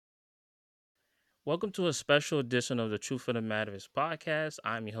Welcome to a special edition of the Truth of the Matter is podcast.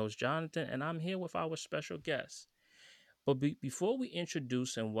 I'm your host, Jonathan, and I'm here with our special guest. But before we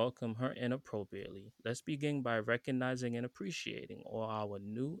introduce and welcome her inappropriately, let's begin by recognizing and appreciating all our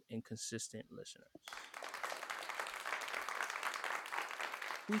new and consistent listeners.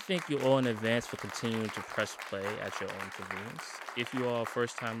 We thank you all in advance for continuing to press play at your own convenience. If you are a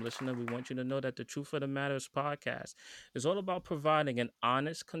first time listener, we want you to know that the Truth of the Matters podcast is all about providing an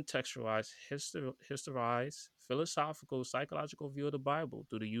honest, contextualized, historized, philosophical, psychological view of the Bible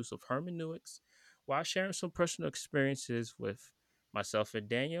through the use of hermeneutics while sharing some personal experiences with myself and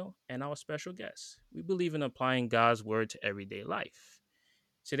Daniel and our special guests. We believe in applying God's word to everyday life.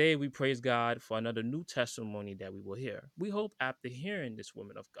 Today, we praise God for another new testimony that we will hear. We hope after hearing this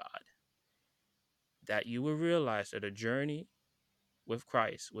woman of God that you will realize that a journey with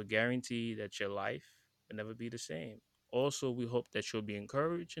Christ will guarantee that your life will never be the same. Also, we hope that you'll be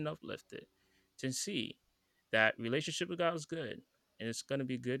encouraged and uplifted to see that relationship with God is good. And it's going to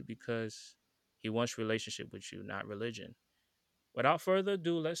be good because He wants relationship with you, not religion. Without further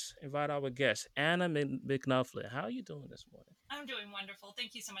ado, let's invite our guest, Anna McLaughlin. How are you doing this morning? I'm doing wonderful.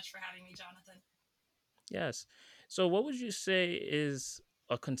 Thank you so much for having me, Jonathan. Yes. So, what would you say is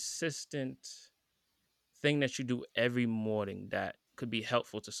a consistent thing that you do every morning that could be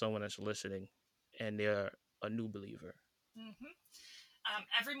helpful to someone that's listening and they're a new believer? hmm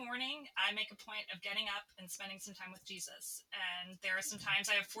every morning, I make a point of getting up and spending some time with Jesus. And there are some times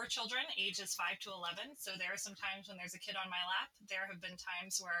I have four children, ages 5 to 11. So there are some times when there's a kid on my lap. There have been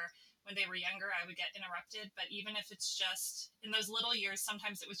times where when they were younger, I would get interrupted. But even if it's just in those little years,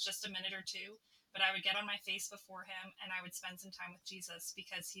 sometimes it was just a minute or two. But I would get on my face before him and I would spend some time with Jesus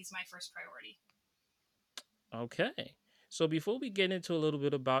because he's my first priority. Okay. So, before we get into a little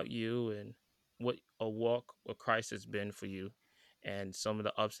bit about you and what a walk with Christ has been for you and some of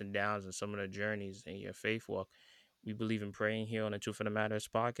the ups and downs and some of the journeys in your faith walk, we believe in praying here on the Truth of the Matters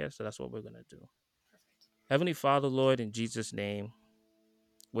podcast. So, that's what we're going to do. Perfect. Heavenly Father, Lord, in Jesus' name,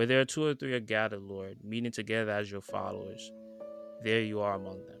 where there are two or three are gathered, Lord, meeting together as your followers, there you are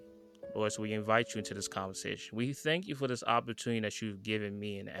among them. Lord, so we invite you into this conversation. We thank you for this opportunity that you've given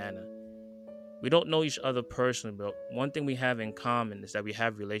me and Anna. We don't know each other personally, but one thing we have in common is that we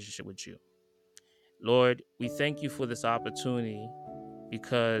have a relationship with you. Lord, we thank you for this opportunity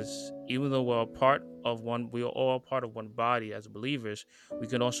because even though we are all part of one body as believers, we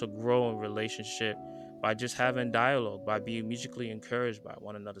can also grow in relationship by just having dialogue, by being musically encouraged by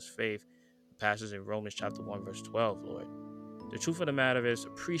one another's faith. The passage in Romans chapter 1, verse 12, Lord. The truth of the matter is,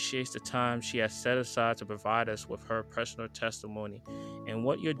 appreciates the time she has set aside to provide us with her personal testimony and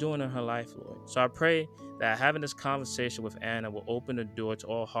what you're doing in her life, Lord. So I pray that having this conversation with Anna will open the door to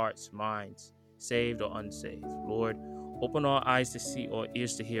all hearts, minds, saved or unsaved. Lord, open all eyes to see, all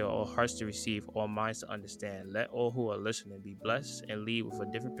ears to hear, all hearts to receive, all minds to understand. Let all who are listening be blessed and leave with a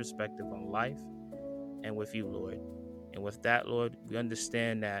different perspective on life and with you, Lord. And with that, Lord, we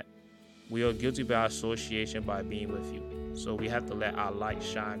understand that we are guilty by association by being with you. So we have to let our light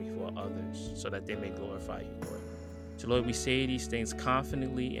shine before others so that they may glorify you, Lord. So, Lord, we say these things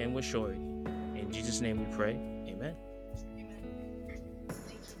confidently and with surety. In Jesus' name we pray. Amen. Amen.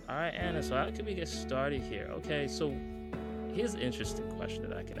 Thank you. All right, Anna, so how can we get started here? Okay, so here's an interesting question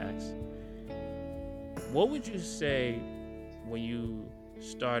that I can ask. What would you say when you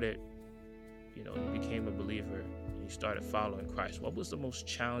started, you became a believer and you started following Christ? What was the most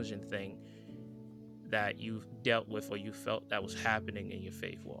challenging thing that you dealt with or you felt that was happening in your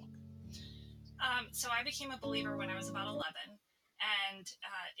faith walk? So I became a believer when I was about 11, and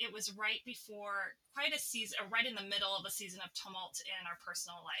it was right before quite a season, right in the middle of a season of tumult in our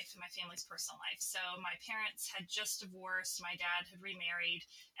personal life, in my family's personal life. So my parents had just divorced, my dad had remarried,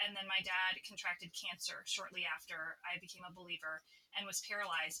 and then my dad contracted cancer shortly after I became a believer and was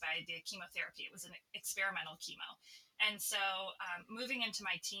paralyzed by the chemotherapy. It was an experimental chemo. And so, moving into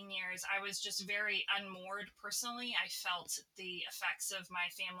my teen years, I was just very unmoored personally. I felt the effects of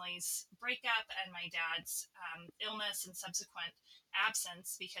my family's breakup and my dad's illness and subsequent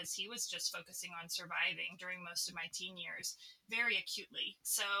absence because he was just focusing on surviving during most of my teen years very acutely.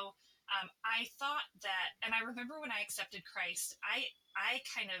 So, I thought that, and I remember when I accepted Christ, I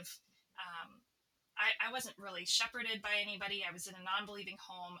kind of I wasn't really shepherded by anybody. I was in a non believing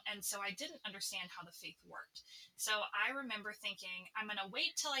home. And so I didn't understand how the faith worked. So I remember thinking, I'm going to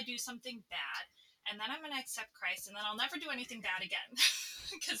wait till I do something bad. And then I'm going to accept Christ. And then I'll never do anything bad again.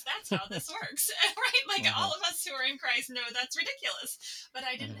 Because that's how this works. Right? Like Uh-huh. all of us who are in Christ know that's ridiculous. But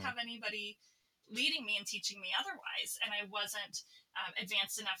I didn't Uh-huh. have anybody leading me and teaching me otherwise. And I wasn't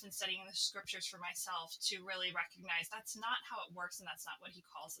advanced enough in studying the scriptures for myself to really recognize that's not how it works and that's not what he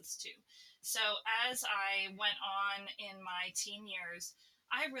calls us to. So as I went on in my teen years,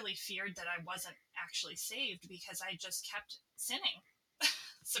 I really feared that I wasn't actually saved because I just kept sinning.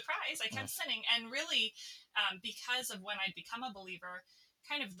 Surprise, I kept sinning. And really, because of when I'd become a believer,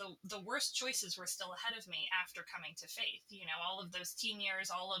 kind of the worst choices were still ahead of me after coming to faith. You know, all of those teen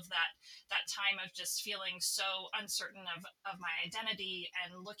years, all of that time of just feeling so uncertain of my identity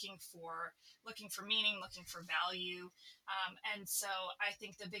and looking for meaning, looking for value. And so I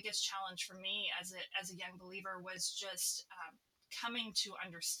think the biggest challenge for me as a young believer was just coming to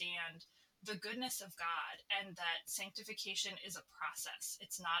understand the goodness of God and that sanctification is a process.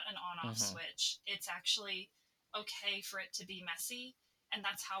 It's not an on off Mm-hmm. switch. It's actually okay for it to be messy. And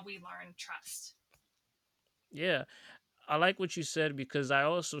that's how we learn trust. Yeah, I like what you said because I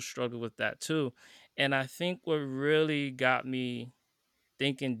also struggle with that too. And I think what really got me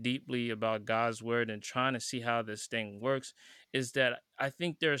thinking deeply about God's word and trying to see how this thing works is that I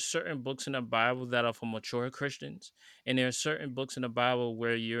think there are certain books in the Bible that are for mature Christians, and there are certain books in the Bible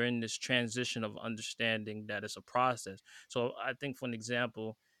where you're in this transition of understanding that it's a process. So I think, for an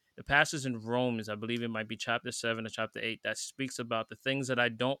example, the passage in Romans, I believe it might be chapter 7 or chapter 8, that speaks about the things that I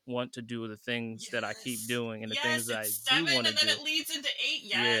don't want to do, the things that I keep Yes. doing, and the things Yes, that I it's do seven want to and then do. it leads into eight.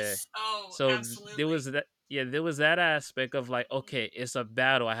 Yeah. Yes. Oh, So there was absolutely. that. Yeah, there was that aspect of like, okay, it's a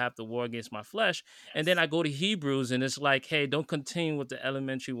battle. I have to war against my flesh, and then Yes. I go to Hebrews, and it's like, hey, don't continue with the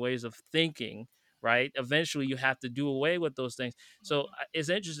elementary ways of thinking. Right? Eventually, you have to do away with those things. So Mm, it's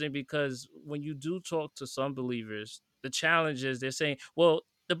interesting because when you do talk to some believers, the challenge is they're saying, well,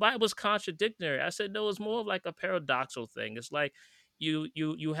 the Bible's contradictory. I said, no, it's more of like a paradoxical thing. It's like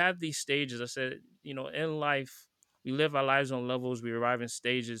you have these stages. I said, in life we live our lives on levels, we arrive in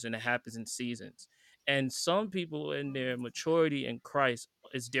stages, and it happens in seasons. And some people in their maturity in Christ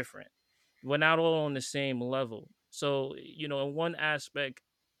is different. We're not all on the same level. So, in one aspect,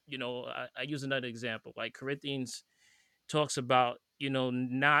 I use another example. Like Corinthians talks about,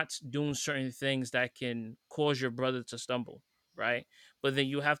 not doing certain things that can cause your brother to stumble, right? But then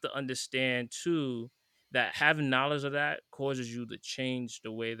you have to understand too that having knowledge of that causes you to change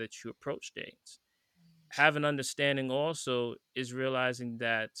the way that you approach things. Having understanding also is realizing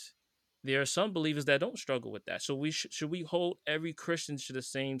that there are some believers that don't struggle with that. So should we hold every Christian to the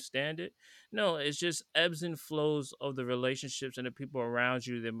same standard? No, it's just ebbs and flows of the relationships and the people around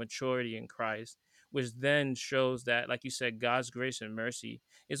you, their maturity in Christ, which then shows that, like you said, God's grace and mercy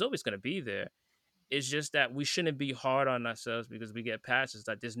is always going to be there. It's just that we shouldn't be hard on ourselves because we get passages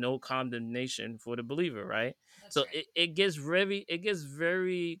that there's no condemnation for the believer, right? that's So right. it gets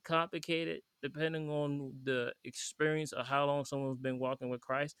very complicated depending on the experience of how long someone's been walking with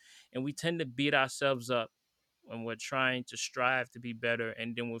Christ. And we tend to beat ourselves up when we're trying to strive to be better,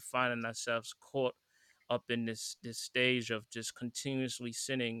 and then we're finding ourselves caught up in this stage of just continuously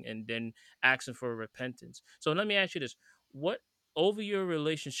sinning and then asking for repentance. So let me ask you this: what over your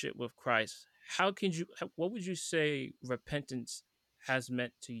relationship with Christ, what would you say repentance has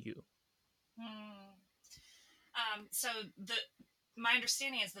meant to you? Hmm. So my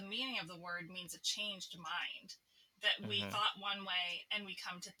understanding is the meaning of the word means a changed mind, that we Hmm. thought one way and we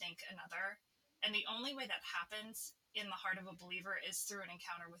come to think another. And the only way that happens in the heart of a believer is through an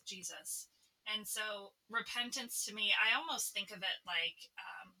encounter with Jesus. And so repentance to me, I almost think of it like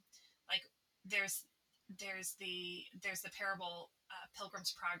there's there's the parable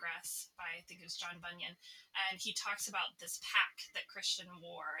Pilgrim's Progress by, I think it was John Bunyan, and he talks about this pack that Christian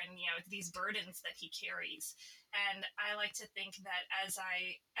wore, and these burdens that he carries. And I like to think that as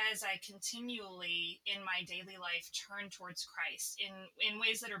I continually in my daily life turn towards Christ in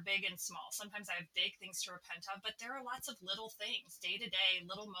ways that are big and small. Sometimes I have big things to repent of, but there are lots of little things, day to day,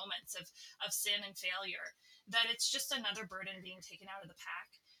 little moments of sin and failure, that it's just another burden being taken out of the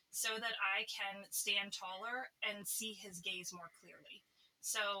pack so that I can stand taller and see his gaze more clearly.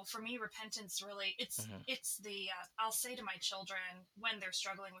 So for me, repentance really, Hmm. it's the I'll say to my children when they're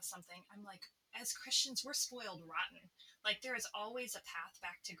struggling with something, I'm like, as Christians, we're spoiled rotten. Like, there is always a path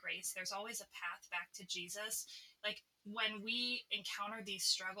back to grace. There's always a path back to Jesus. Like, when we encounter these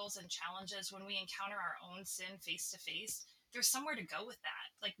struggles and challenges, when we encounter our own sin face to face, there's somewhere to go with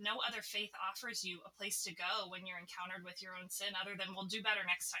that. Like, no other faith offers you a place to go when you're encountered with your own sin other than we'll do better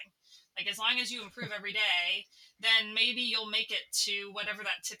next time. Like, as long as you improve every day, then maybe you'll make it to whatever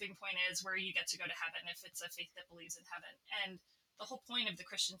that tipping point is where you get to go to heaven if it's a faith that believes in heaven. And the whole point of the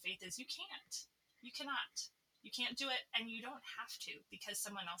Christian faith is you can't. You cannot. You can't do it, and you don't have to because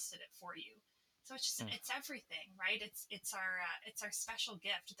someone else did it for you. So it's just Mm. it's everything, right? It's our special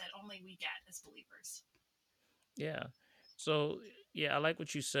gift that only we get as believers. Yeah. So yeah, I like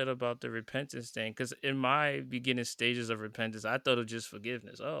what you said about the repentance thing, because in my beginning stages of repentance, I thought of just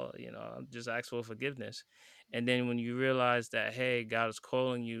forgiveness. Oh, I'm just ask for forgiveness, and then when you realize that, hey, God is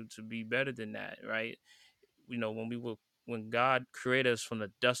calling you to be better than that, right? When God created us from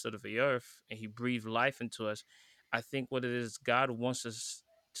the dust of the earth and He breathed life into us, I think what it is, God wants us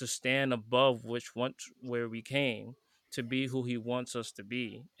to stand above which once where we came to be who He wants us to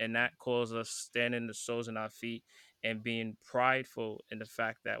be, and that calls us standing the soles in our feet and being prideful in the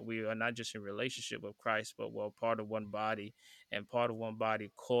fact that we are not just in relationship with Christ, but we're part of one body, and part of one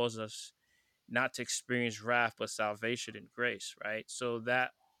body calls us not to experience wrath but salvation and grace, right? So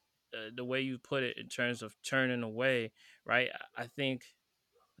that the way you put it in terms of turning away, right? I think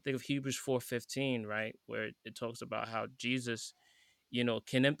of Hebrews 4:15, right, where it talks about how Jesus,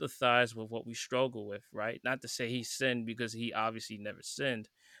 can empathize with what we struggle with, right? Not to say he sinned, because he obviously never sinned,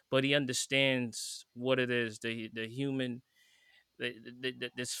 but he understands what it is, the human,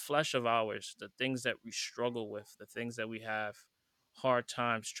 this flesh of ours, the things that we struggle with, the things that we have hard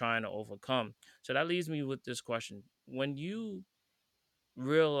times trying to overcome. So that leaves me with this question: when you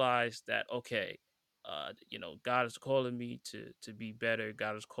realize that, okay, God is calling me to be better,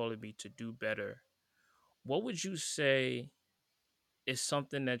 God is calling me to do better, what would you say is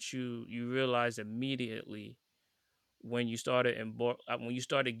something that you realize immediately when you started when you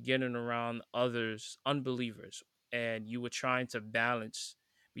started getting around others, unbelievers, and you were trying to balance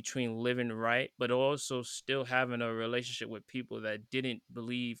between living right but also still having a relationship with people that didn't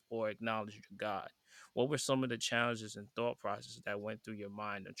believe or acknowledge your God? What were some of the challenges and thought processes that went through your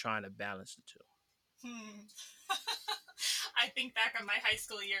mind of trying to balance the 2? Hmm. I think back on my high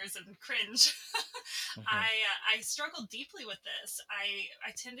school years and cringe. Mm-hmm. I struggled deeply with this. I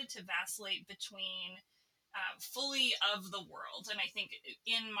tended to vacillate between fully of the world, and I think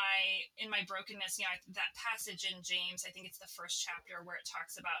in my brokenness, that passage in James, I think it's the first chapter where it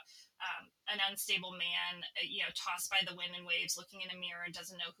talks about an unstable man, tossed by the wind and waves, looking in a mirror and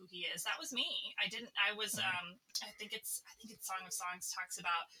doesn't know who he is. That was me. I didn't. I was. I think it's Song of Songs talks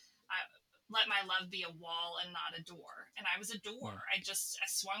about. Uh, let my love be a wall and not a door, and I was a door. I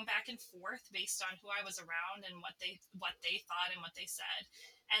swung back and forth based on who I was around and what they thought and what they said.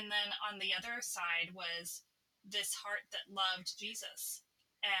 And then on the other side was this heart that loved Jesus.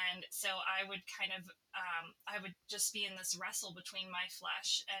 And so I would I would just be in this wrestle between my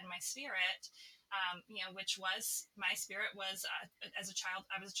flesh and my spirit, which was my spirit was as a child,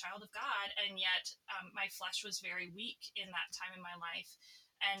 I was a child of God, and yet my flesh was very weak in that time in my life.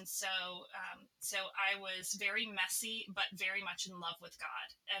 And so I was very messy, but very much in love with God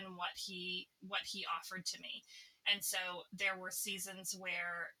and what He offered to me. And so there were seasons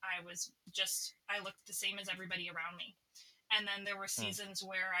where I looked the same as everybody around me. And then there were Mm. seasons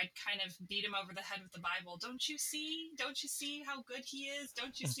where I'd kind of beat him over the head with the Bible. Don't you see? Don't you see how good he is?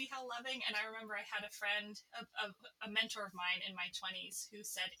 Don't you see how loving? And I remember I had a friend, a mentor of mine in my 20s, who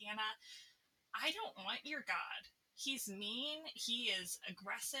said, Anna, I don't want your God. He's mean. He is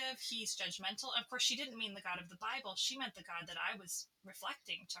aggressive. He's judgmental. Of course, she didn't mean the God of the Bible. She meant the God that I was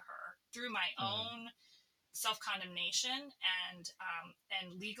reflecting to her through my Mm. own self condemnation and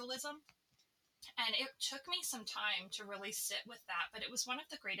legalism. And it took me some time to really sit with that, but it was one of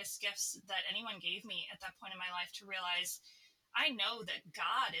the greatest gifts that anyone gave me at that point in my life, to realize I know that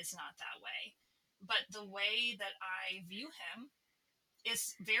God is not that way, but the way that I view Him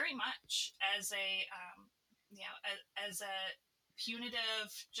is very much as as a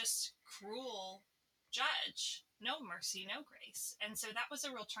punitive, just cruel judge. No mercy, no grace. And so that was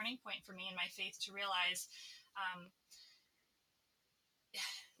a real turning point for me in my faith, to realize um,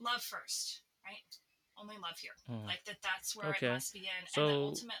 love first, right? Only love here. Mm. Like that's where it Okay. must begin, and that So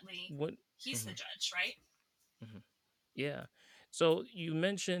ultimately what? He's the Mhm, judge, right? mhm. Yeah. So you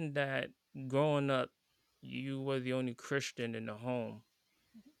mentioned that growing up, you were the only Christian in the home,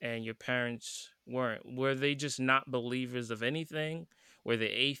 and your parents weren't. Were they just not believers of anything? Were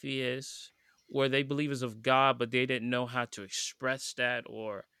they atheists? Were they believers of God, but they didn't know how to express that,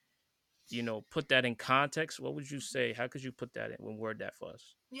 or put that in context? What would you say? How could you put that in, word that for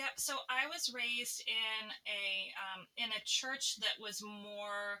us? Yeah, so I was raised in a church that was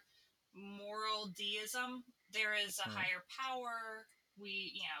more moral deism. There is a Mm. higher power.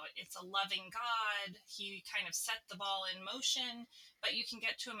 It's a loving God. He kind of set the ball in motion, but you can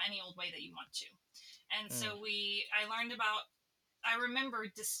get to him any old way that you want to. And Mm. so I learned about. I remember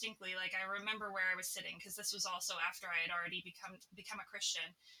distinctly, like I remember where I was sitting, because this was also after I had already become a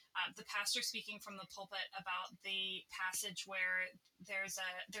Christian. The pastor speaking from the pulpit about the passage where there's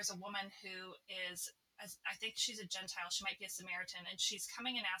a woman who is, I think she's a Gentile, she might be a Samaritan, and she's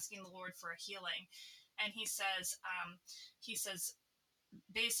coming and asking the Lord for a healing, and he says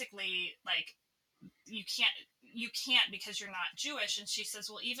basically like you can't because you're not Jewish. And she says,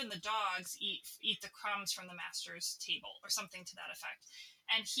 well, even the dogs eat the crumbs from the master's table, or something to that effect.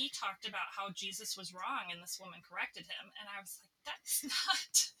 And he talked about how Jesus was wrong, and this woman corrected him. And I was like, that's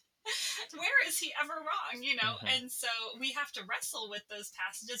not where is he ever wrong, Hmm. And so we have to wrestle with those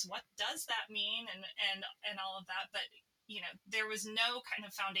passages. What does that mean? And all of that. But there was no kind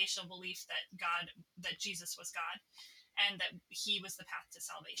of foundational belief that Jesus was God, and that he was the path to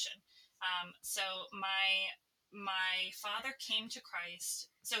salvation. So my father came to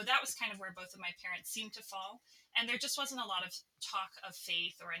Christ. So that was kind of where both of my parents seemed to fall, and there just wasn't a lot of talk of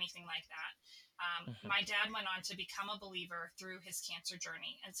faith or anything like that. Hmm. My dad went on to become a believer through his cancer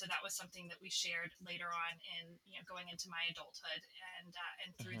journey, and so that was something that we shared later on in going into my adulthood,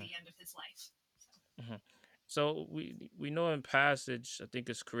 and through Hmm. the end of his life. So, Hmm. So we know in passage, I think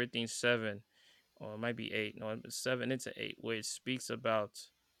it's Corinthians 7, or it might be 8. No, it's 7 into 8, where it speaks about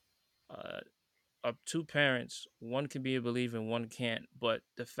uh, two parents. One can be a believer and one can't. But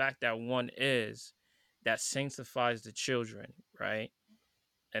the fact that one is, that sanctifies the children, right?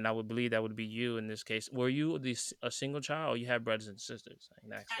 And I would believe that would be you in this case. Were you a single child, or you had brothers and sisters? I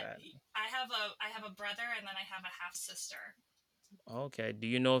can ask I, that. I have a brother, and then I have a half sister. Okay. Do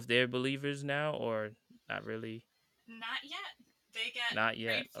you know if they're believers now or not really? Not yet. They get Not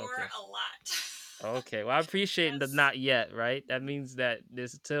yet. prayed for Okay. a lot. Okay. Well, I appreciate the Yes. not yet, right? That means that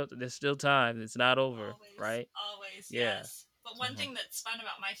there's still time. It's not over, Always, right? always, Yeah. yes. But one Mhm. thing that's fun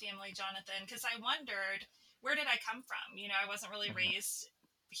about my family, Jonathan, because I wondered, where did I come from? I wasn't really Mhm. raised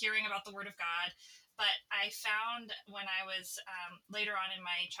hearing about the Word of God, but I found when I was later on in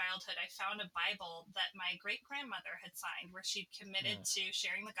my childhood, I found a Bible that my great grandmother had signed, where she'd committed Mhm. to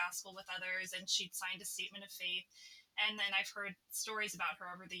sharing the gospel with others, and she'd signed a statement of faith. And then I've heard stories about her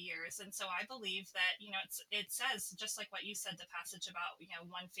over the years, and so I believe that it says, just like what you said, the passage about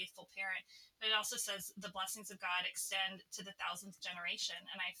one faithful parent, but it also says the blessings of God extend to the thousandth generation.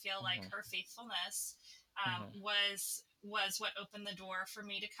 And I feel like Mhm. her faithfulness Mhm. was what opened the door for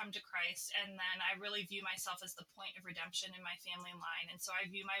me to come to Christ. And then I really view myself as the point of redemption in my family line. And so I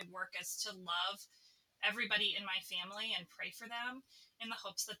view my work as to love everybody in my family and pray for them in the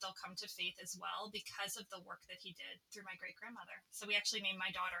hopes that they'll come to faith as well, because of the work that he did through my great grandmother. So we actually named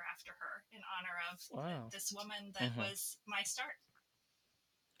my daughter after her in honor of Wow. this woman that Mhm. was my start.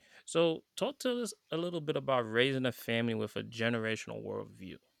 So, talk to us a little bit about raising a family with a generational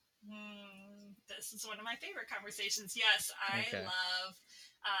worldview. This is one of my favorite conversations. Yes, I Okay. love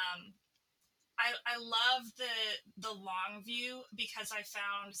um, I love the long view, because I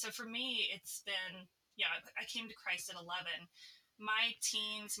found, so for me it's been, I came to Christ at 11. My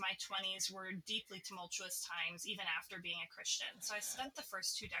teens, my 20s were deeply tumultuous times even after being a Christian. So I spent the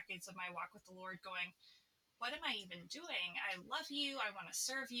first 2 decades of my walk with the Lord going, what am I even doing? I love you. I want to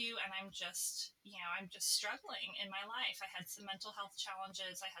serve you. And I'm just struggling in my life. I had some mental health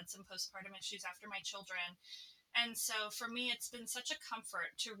challenges. I had some postpartum issues after my children. And so for me, it's been such a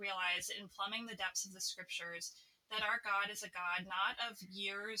comfort to realize, in plumbing the depths of the scriptures, that our God is a God not of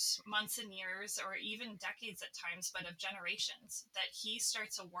years, months and years, or even decades at times, but of generations. That he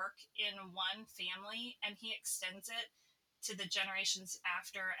starts a work in one family and he extends it to the generations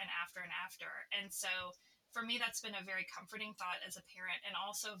after and after and after. And so for me, that's been a very comforting thought as a parent, and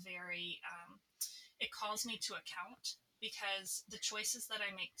also very, it calls me to account, because the choices that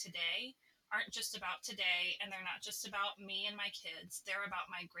I make today aren't just about today, and they're not just about me and my kids. They're about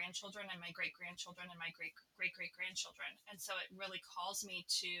my grandchildren and my great grandchildren and my great great great grandchildren. And so it really calls me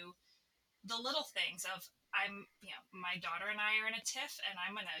to the little things of, my daughter and I are in a tiff, and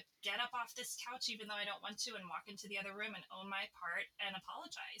I'm going to get up off this couch even though I don't want to, and walk into the other room and own my part and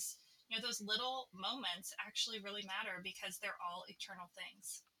apologize. Those little moments actually really matter, because they're all eternal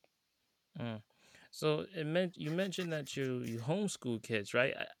things. Mm. So you mentioned that you homeschool kids,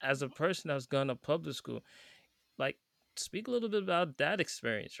 right? As a Mhm. person that's gone to public school, like, speak a little bit about that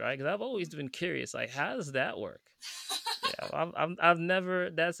experience, right? Because I've always been curious, like, how does that work? Yeah, I've never.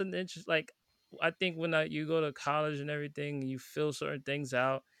 That's an interest. Like, I think when you go to college and everything, you fill certain things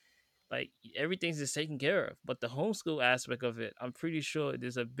out. Like, everything's just taken care of. But the homeschool aspect of it, I'm pretty sure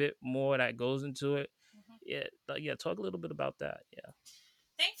there's a bit more that goes into it. Mhm. Yeah, yeah. Talk a little bit about that. Yeah.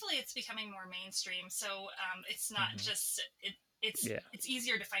 Thankfully it's becoming more mainstream, so it's not Hmm. just it's Yeah. it's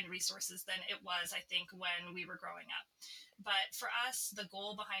easier to find resources than it was, I think, when we were growing up. But for us, the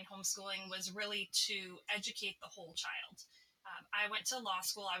goal behind homeschooling was really to educate the whole child. I went to law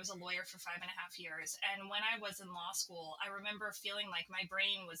school. I was a lawyer for 5.5 years. And when I was in law school, I remember feeling like my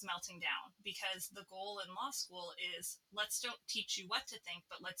brain was melting down because the goal in law school is let's don't teach you what to think,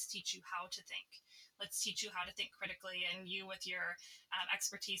 but let's teach you how to think. Let's teach you how to think critically. And you, with your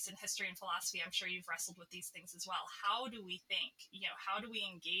expertise in history and philosophy, I'm sure you've wrestled with these things as well. How do we think? How do we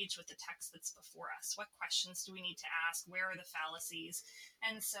engage with the text that's before us? What questions do we need to ask? Where are the fallacies?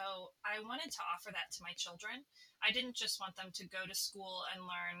 And so I wanted to offer that to my children. I didn't just want them to go to school and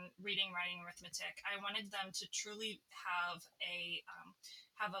learn reading, writing, arithmetic. I wanted them to truly have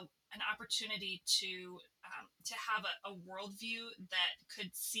an opportunity to have a worldview that could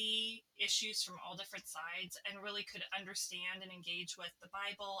see issues from all different sides and really could understand and engage with the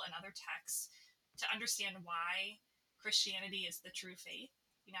Bible and other texts to understand why Christianity is the true faith,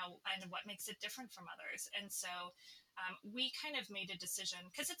 and what makes it different from others. And so we kind of made a decision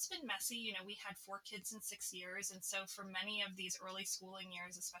because it's been messy. We had 4 kids in 6 years. And so for many of these early schooling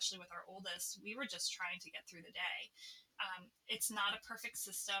years, especially with our oldest, we were just trying to get through the day. It's not a perfect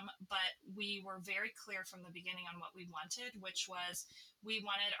system, but we were very clear from the beginning on what we wanted, which was we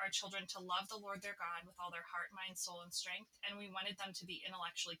wanted our children to love the Lord their God with all their heart, mind, soul, and strength. And we wanted them to be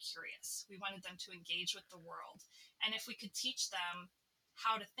intellectually curious. We wanted them to engage with the world. And if we could teach them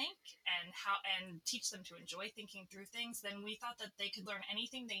how to think and teach them to enjoy thinking through things, then we thought that they could learn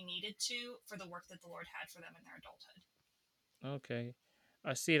anything they needed to for the work that the Lord had for them in their adulthood. Okay,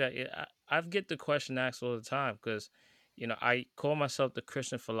 I see that. I get the question asked all the time because, I call myself the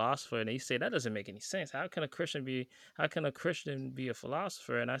Christian philosopher, and they say that doesn't make any sense. How can a Christian be a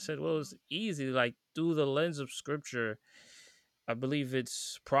philosopher? And I said, well, it's easy. Like through the lens of Scripture, I believe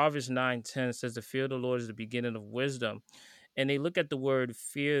it's Proverbs 9:10 says, "The fear of the Lord is the beginning of wisdom." And they look at the word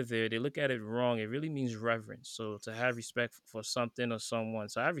fear there, they look at it wrong. It really means reverence. So to have respect for something or someone.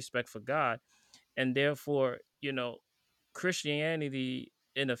 So I have respect for God, and therefore, Christianity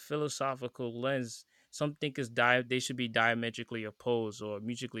in a philosophical lens, some think they should be diametrically opposed or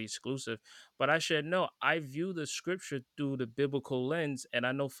mutually exclusive. But I should know I view the scripture through the biblical lens, and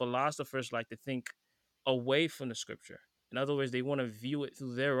I know philosophers like to think away from the scripture. In other words, they want to view it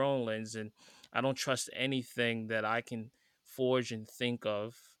through their own lens, and I don't trust anything that I can forge and think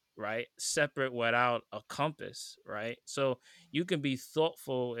of, right? Separate without a compass, right? So you can be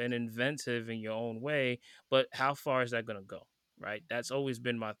thoughtful and inventive in your own way, but how far is that going to go, right? That's always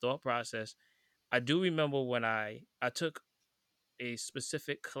been my thought process. I do remember when I took a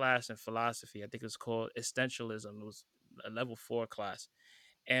specific class in philosophy. I think it was called essentialism. It was a level 4 class,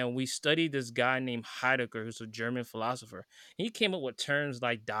 and we studied this guy named Heidegger, who's a German philosopher. He came up with terms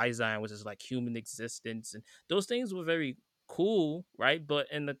like Dasein, which is like human existence, and those things were very cool, right? But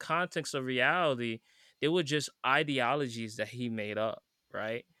in the context of reality, they were just ideologies that he made up,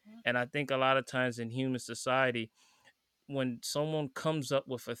 right? Mhm. And I think a lot of times in human society, when someone comes up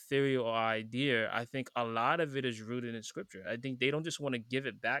with a theory or idea, I think a lot of it is rooted in scripture. I think they don't just want to give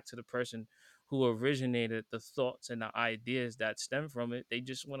it back to the person who originated the thoughts and the ideas that stem from it. They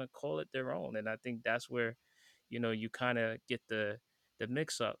just want to call it their own. And I think that's where, you kind of get the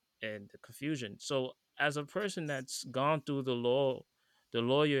mix up and the confusion. So as a person that's gone through the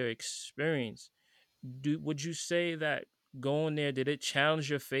lawyer experience, would you say that going there, did it challenge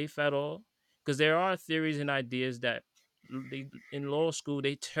your faith at all? Because there are theories and ideas that in law school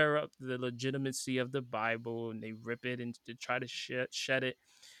they tear up the legitimacy of the Bible and they rip it and to try to shed it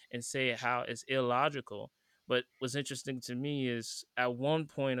and say how it's illogical. But what's interesting to me is at one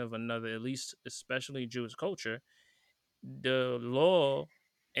point of another, at least especially Jewish culture, the law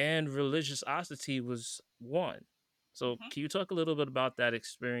and religious oddity was one. So Mhm. can you talk a little bit about that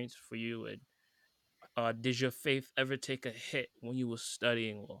experience for you, and did your faith ever take a hit when you were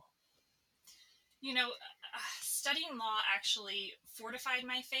studying law? Studying law actually fortified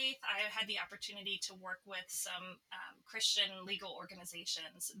my faith. I had the opportunity to work with some Christian legal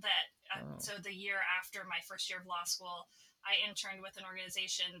organizations Oh, so the year after my first year of law school, I interned with an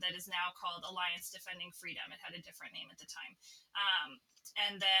organization that is now called Alliance Defending Freedom. It had a different name at the time.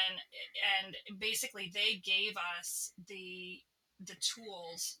 And basically they gave us the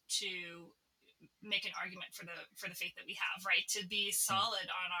tools to make an argument for the faith that we have, right? To be mm, solid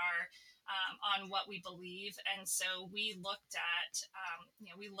on what we believe. And so we looked at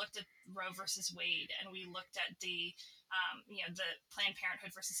Roe versus Wade, and we looked at the Planned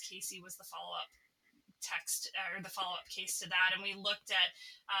Parenthood versus Casey was the follow up text or the follow up case to that, and we looked at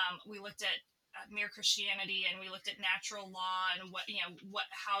mere Christianity, and we looked at natural law and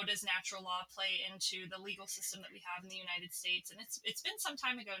how does natural law play into the legal system that we have in the United States. And it's been some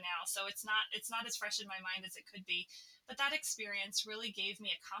time ago now, so it's not as fresh in my mind as it could be. But that experience really gave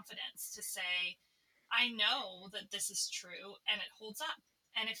me a confidence to say, I know that this is true and it holds up.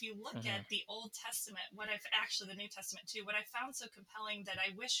 And if you look Mm-hmm. at the Old Testament, what I've actually, the New Testament too, what I found so compelling that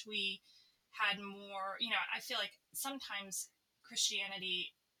I wish we had more, I feel like sometimes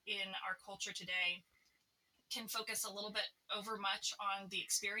Christianity in our culture today can focus a little bit over much on the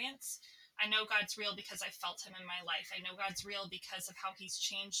experience. I know God's real because I felt him in my life. I know God's real because of how he's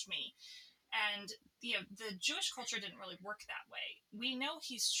changed me. And the Jewish culture didn't really work that way. We know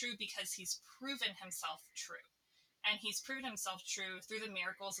he's true because he's proven himself true. And he's proven himself true through the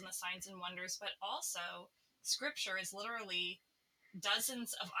miracles and the signs and wonders, but also scripture is literally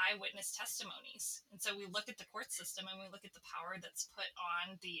dozens of eyewitness testimonies. And so we look at the court system and we look at the power that's put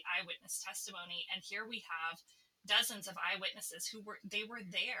on the eyewitness testimony. And here we have dozens of eyewitnesses who were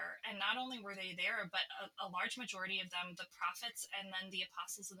there. And not only were they there, but a large majority of them, the prophets and then the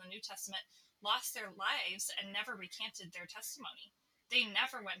apostles in the New Testament, lost their lives and never recanted their testimony. They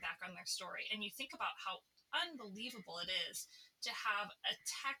never went back on their story. And you think about how unbelievable it is to have a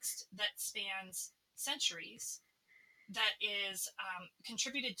text that spans centuries, that is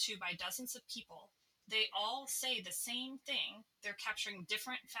contributed to by dozens of people. They all say the same thing. They're capturing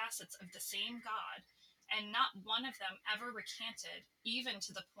different facets of the same God, and not one of them ever recanted, even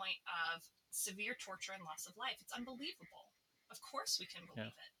to the point of severe torture and loss of life. It's unbelievable. Of course, we can Yeah.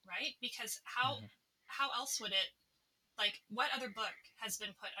 believe it, right? Because Mm-hmm. how else would it? Like, what other book has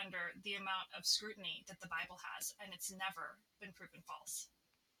been put under the amount of scrutiny that the Bible has, and it's never been proven false?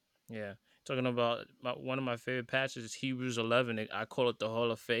 Yeah. Talking about one of my favorite passages, Hebrews 11. I call it the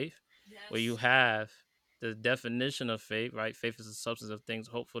Hall of Faith, where you Yes. have the definition of faith, right? Faith is the substance of things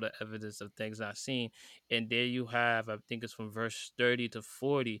hoped for, the evidence of things not seen. And there you have, I think it's from verse 30 to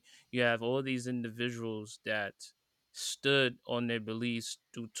 40, you have all these individuals that stood on their beliefs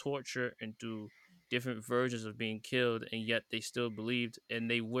through torture and through different versions of being killed, and yet they still believed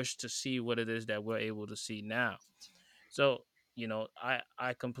and they wished to see what it is that we're able to see now. That's right. So,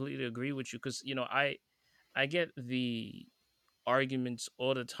 I completely agree with you because, I get the arguments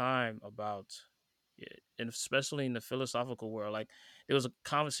all the time about it, and especially in the philosophical world. Like, there was a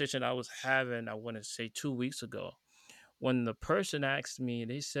conversation I was having, I want to say 2 weeks ago, when the person asked me,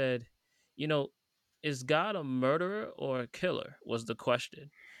 they said, you know, is God a murderer or a killer? Was the question.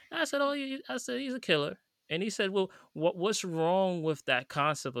 And I said, oh, I said he's a killer. And he said, well, what's wrong with that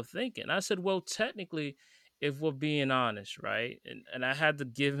concept of thinking? I said, well, technically, if we're being honest, right? And I had to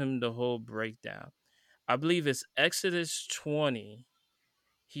give him the whole breakdown. I believe it's Exodus 20.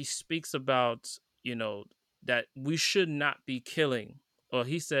 He speaks about, you know, that we should not be killing. Or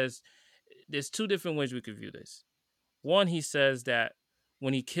he says, there's two different ways we could view this. One, he says that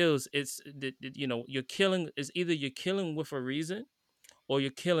when he kills, you're killing is either you're killing with a reason or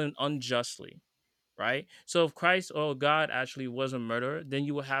you're killing unjustly, right? So if Christ or God actually was a murderer, then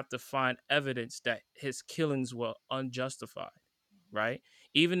you would have to find evidence that his killings were unjustified, right?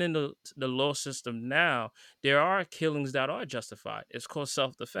 Even in the law system now, there are killings that are justified. It's called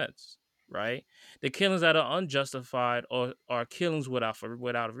self-defense, right? The killings that are unjustified are killings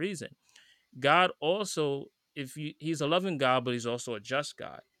without a reason. God also, he's a loving God, but he's also a just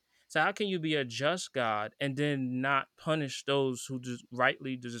God. So how can you be a just God and then not punish those who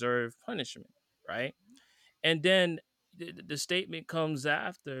rightly deserve punishment, right? And then the statement comes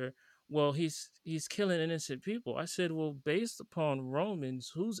after, well, he's killing innocent people. I said, well, based upon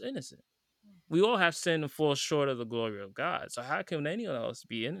Romans, who's innocent? We all have sinned and fall short of the glory of God. So how can any of us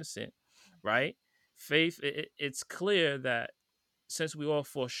be innocent, right? Faith, it's clear that since we all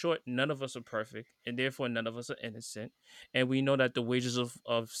fall short, none of us are perfect, and therefore none of us are innocent. And we know that the wages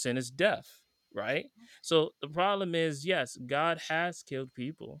of sin is death, right? So the problem is, yes, God has killed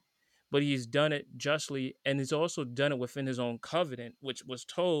people, but he's done it justly, and he's also done it within his own covenant, which was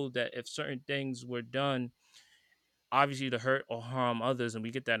told that if certain things were done obviously to hurt or harm others, and we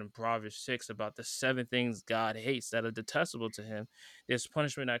get that in Proverbs 6 about the seven things God hates that are detestable to him. There's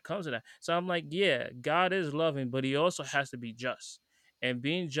punishment that comes to that. So I'm like, yeah, God is loving, but he also has to be just. And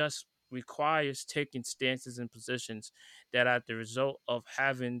being just requires taking stances and positions that are the result of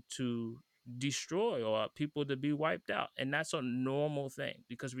having to destroy or people to be wiped out. And that's a normal thing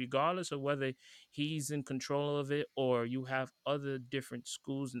because regardless of whether he's in control of it or you have other different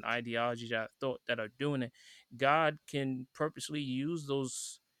schools and ideologies that thought that are doing it, God can purposely use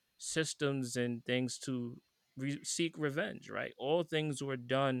those systems and things to seek revenge, right? All things were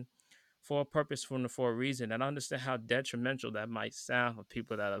done for a purpose, for a reason. And I understand how detrimental that might sound for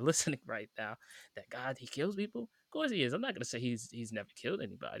people that are listening right now. That God, he kills people. Of course he is. I'm not gonna say he's never killed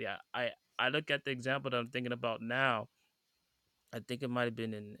anybody. I look at the example that I'm thinking about now. I think it might have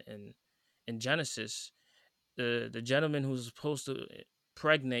been in Genesis. The gentleman who's supposed to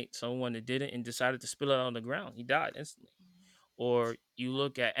pregnate someone that didn't and decided to spill it on the ground. He died instantly. Or you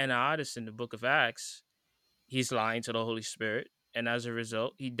look at Ananias in the book of Acts, he's lying to the Holy Spirit. And as a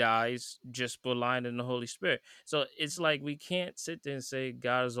result, he dies just for lying in the Holy Spirit. So it's like we can't sit there and say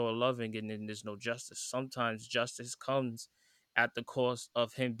God is all loving and then there's no justice. Sometimes justice comes at the cost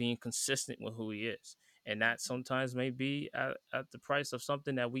of him being consistent with who he is. And that sometimes may be at the price of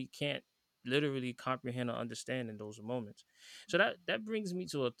something that we can't literally comprehend or understand in those moments. So that brings me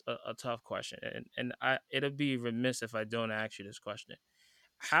to a tough question. And it'll be remiss if I don't ask you this question.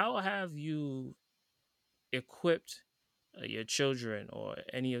 How have you equipped your children or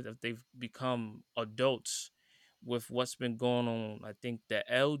any of if they've become adults with what's been going on? I think the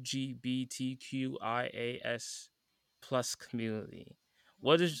LGBTQIAS plus community.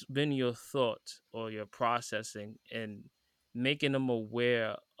 What has been your thought or your processing in making them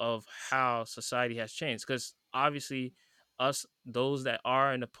aware of how society has changed? Because obviously, us those that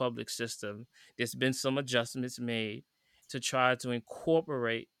are in the public system, there's been some adjustments made to try to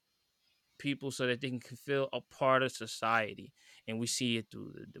incorporate people so that they can feel a part of society. And we see it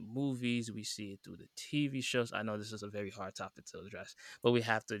through the movies, we see it through the TV shows. I know this is a very hard topic to address, but we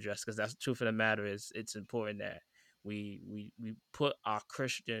have to address because that's the truth of the matter is it's important that we put our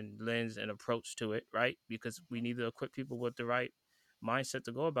Christian lens and approach to it, right? Because we need to equip people with the right mindset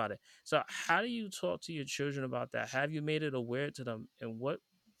to go about it. So how do you talk to your children about that? Have you made it aware to them, and what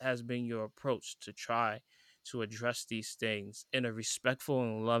has been your approach to try to address these things in a respectful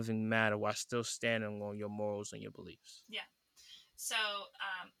and loving manner while still standing on your morals and your beliefs? Yeah. So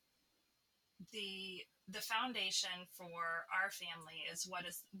the foundation for our family is what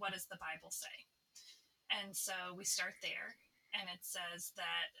does the Bible say? And so we start there, and it says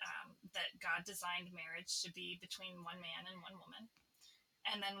that God designed marriage to be between one man and one woman,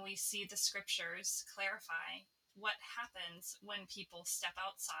 and then we see the scriptures clarify what happens when people step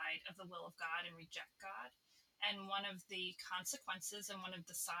outside of the will of God and reject God. And one of the consequences and one of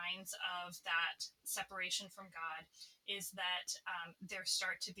the signs of that separation from God is that there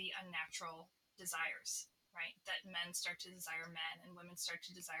start to be unnatural desires, right? That men start to desire men and women start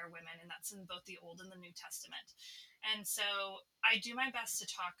to desire women. And that's in both the Old and the New Testament. And so I do my best to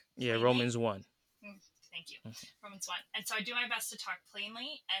talk Yeah, plainly. Romans 1. Thank you. Romans 1. And so I do my best to talk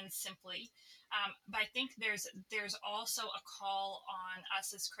plainly and simply. But I think there's also a call on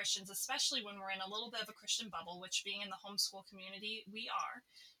us as Christians, especially when we're in a little bit of a Christian bubble, which being in the homeschool community, we are.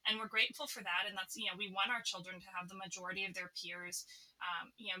 And we're grateful for that. And that's, we want our children to have the majority of their peers,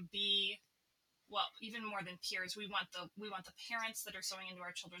 be well, even more than peers, we want the parents that are sowing into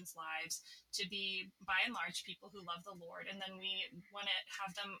our children's lives to be by and large people who love the Lord, and then we want to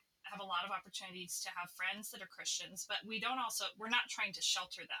have them have a lot of opportunities to have friends that are Christians, but we're not trying to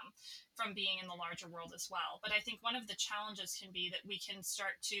shelter them from being in the larger world as well. But I think one of the challenges can be that we can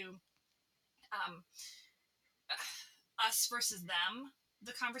start to um, us versus them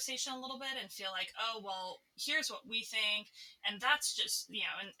the conversation a little bit and feel like, oh well, here's what we think, and that's just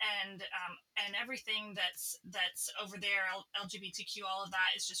and everything that's over there, LGBTQ, all of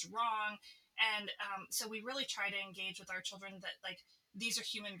that is just wrong. And so we really try to engage with our children that, like, these are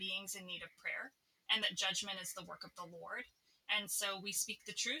human beings in need of prayer, and that judgment is the work of the Lord. And so we speak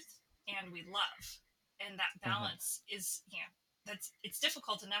the truth and we love, and that Hmm. balance is, that's it's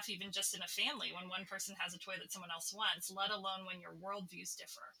difficult enough even just in a family when one person has a toy that someone else wants, let alone when your worldviews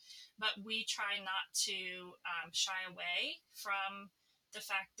differ. But we try not to shy away from the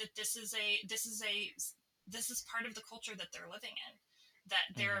fact that this is part of the culture that they're living in,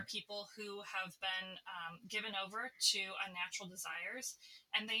 that there Hmm. are people who have been given over to unnatural desires,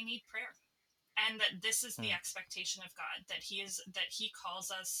 and they need prayer, and that this is the Hmm. expectation of God, that he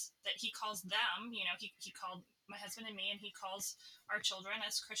calls us, that he calls them, he called my husband and me, and he calls our children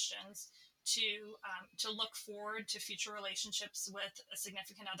as Christians to look forward to future relationships with a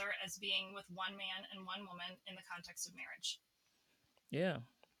significant other as being with one man and one woman in the context of marriage. Yeah,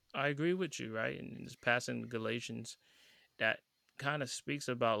 I agree with you, right? And this passing Galatians that kind of speaks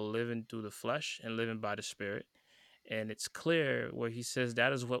about living through the flesh and living by the spirit. And it's clear where he says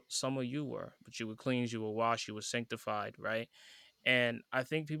that is what some of you were, but you were cleansed, you were washed, you were sanctified, right? And I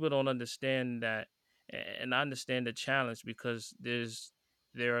think people don't understand that, and I understand the challenge because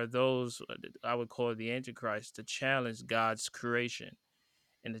there are those I would call the Antichrist to challenge God's creation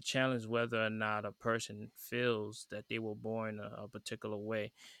and to challenge whether or not a person feels that they were born a particular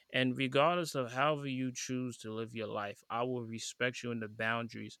way. And regardless of however you choose to live your life, I will respect you in the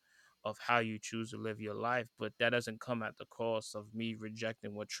boundaries of how you choose to live your life, but that doesn't come at the cost of me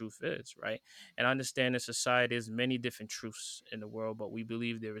rejecting what truth is, right? And I understand in society there's many different truths in the world, but we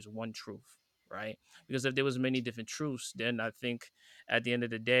believe there is one truth, right? Because if there was many different truths, then I think at the end of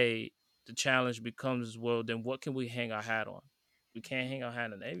the day, the challenge becomes, well, then what can we hang our hat on? We can't hang our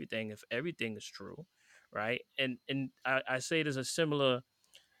hat on everything if everything is true, right? And I say there's a similar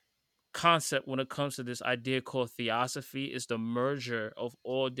concept when it comes to this idea called theosophy is the merger of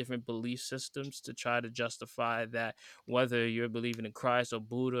all different belief systems to try to justify that whether you're believing in Christ or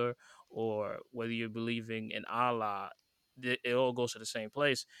Buddha or whether you're believing in Allah, it all goes to the same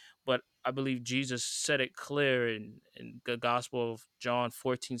place. But I believe Jesus said it clear in the Gospel of John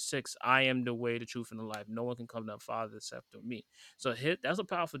 14:6. I am the way, the truth, and the life. No one can come to the Father except through me. So that's a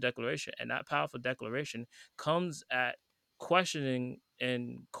powerful declaration. And that powerful declaration comes at questioning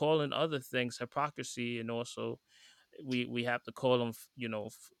and calling other things hypocrisy, and also we have to call them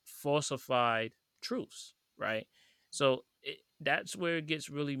falsified truths, right? So that's where it gets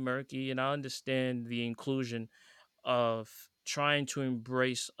really murky, and I understand the inclusion of trying to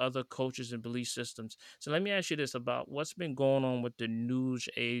embrace other cultures and belief systems. So let me ask you this about what's been going on with the New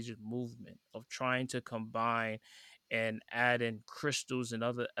Age movement of trying to combine and add in crystals and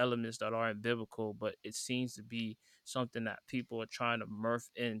other elements that aren't biblical, but it seems to be something that people are trying to morph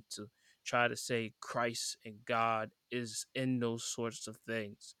into try to say Christ and God is in those sorts of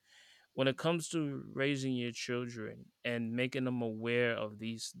things. When it comes to raising your children and making them aware of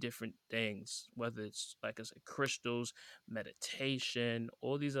these different things, whether it's like I said, crystals, meditation,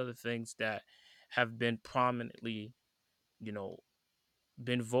 all these other things that have been prominently, you know,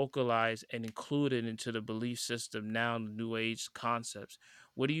 been vocalized and included into the belief system now in the New Age concepts.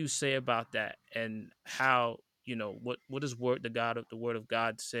 What do you say about that, and how what does the word of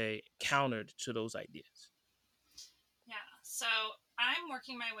God say countered to those ideas? Yeah. So I'm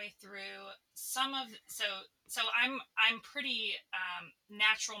working my way through some of I'm pretty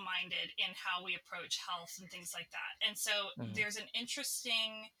natural minded in how we approach health and things like that. And so Hmm. there's an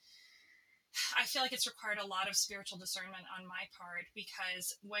interesting I feel like it's required a lot of spiritual discernment on my part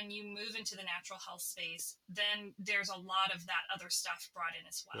because when you move into the natural health space, then there's a lot of that other stuff brought in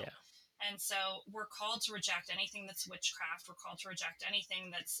as Yeah. well. And so we're called to reject anything that's witchcraft. We're called to reject anything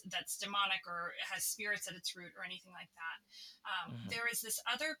that's demonic or has spirits at its root or anything like that. Hmm. There is this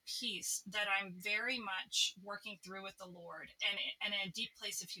other piece that I'm very much working through with the Lord, and in a deep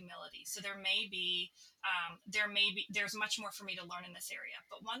place of humility. So there's much more for me to learn in this area.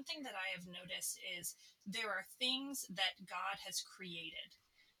 But one thing that I have noticed is there are things that God has created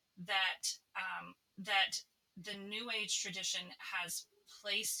that the New Age tradition has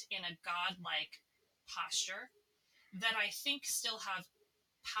placed in a godlike posture that I think still have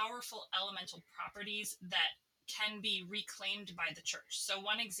powerful elemental properties that can be reclaimed by the church. So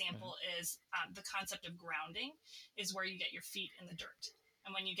one example is the concept of grounding is where you get your feet in the dirt.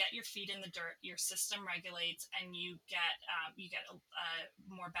 And when you get your feet in the dirt, your system regulates, and you get a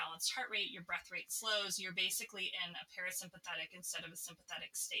more balanced heart rate. Your breath rate slows. You're basically in a parasympathetic instead of a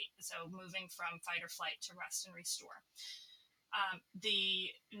sympathetic state. So moving from fight or flight to rest and restore.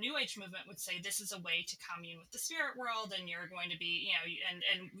 The New Age movement would say this is a way to commune with the spirit world, and you're going to be, and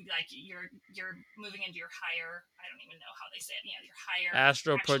like you're moving into your higher. I don't even know how they say it. Your higher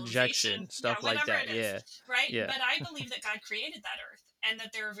Astral actualization. projection, Yeah, stuff like whatever that. it is, Yeah. right? Yeah. But I believe that God created that earth, and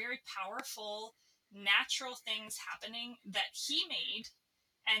that there are very powerful natural things happening that He made,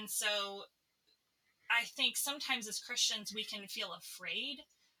 and so I think sometimes as Christians we can feel afraid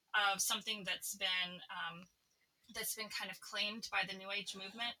of something that's been kind of claimed by the New Age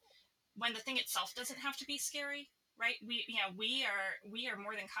movement when the thing itself doesn't have to be scary, right? We are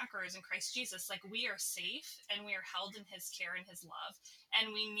more than conquerors in Christ Jesus. Like, we are safe and we are held in His care and His love,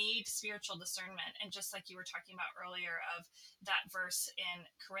 and we need spiritual discernment. And just like you were talking about earlier of that verse in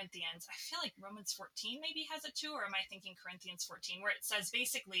Corinthians, I feel like Romans 14 maybe has it too, or am I thinking Corinthians 14, where it says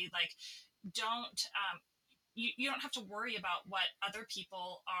basically like, don't you don't have to worry about what other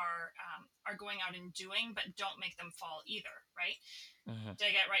people are going out and doing, but don't make them fall either, right? Hmm. Did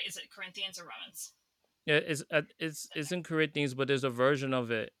I get it right? Is it Corinthians or Romans? Yeah, it's Okay. in Corinthians, but there's a version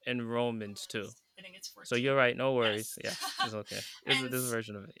of it in Romans too. I think it's So 14. you're right. No worries. Yes. Yeah, it's okay. There's and there's a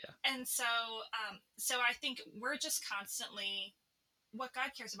version of it. Yeah. so I think we're just constantly, what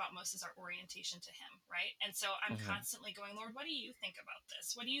God cares about most is our orientation to Him, right? And so I'm Hmm. constantly going, Lord, what do you think about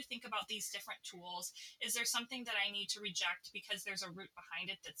this? What do you think about these different tools? Is there something that I need to reject because there's a root behind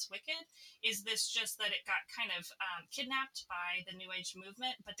it that's wicked? Is this just that it got kind of kidnapped by the New Age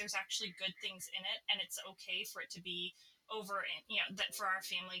movement, but there's actually good things in it, and it's okay for it to be over, and that for our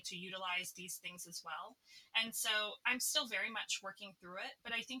family to utilize these things as well. And so I'm still very much working through it,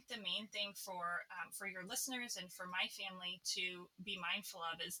 but I think the main thing for your listeners and for my family to be mindful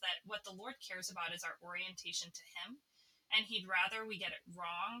of is that what the Lord cares about is our orientation to Him. And he'd rather we get it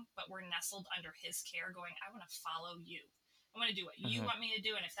wrong, but we're nestled under his care, going, I want to follow you. I want to do what you Hmm. want me to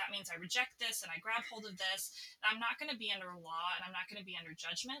do. And if that means I reject this and I grab hold of this, I'm not going to be under law and I'm not going to be under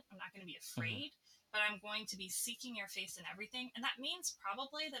judgment. I'm not going to be Hmm. afraid, but I'm going to be seeking your face in everything. And that means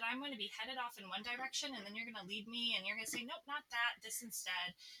probably that I'm going to be headed off in one direction and then you're going to lead me and you're going to say, nope, not that, this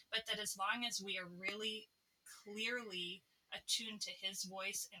instead. But that as long as we are really clearly attuned to his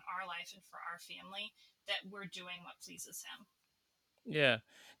voice in our life and for our family, that we're doing what pleases him. Yeah,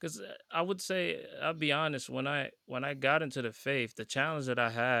 because I would say I'll be honest. When I got into the faith, the challenge that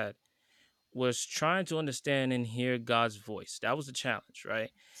I had was trying to understand and hear God's voice. That was the challenge, right?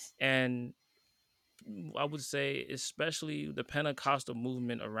 And I would say, especially the Pentecostal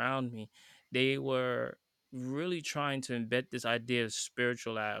movement around me, they were really trying to embed this idea of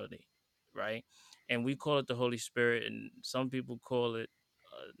spirituality, right? And we call it the Holy Spirit, and some people call it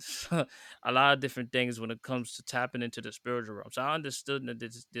a lot of different things when it comes to tapping into the spiritual realm. So I understood that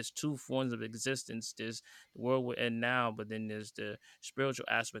there's two forms of existence. There's the world we're in now, but then there's the spiritual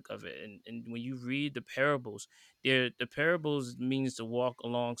aspect of it. And when you read the parables, the parables means to walk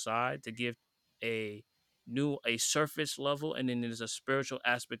alongside to give a surface level, and then there's a spiritual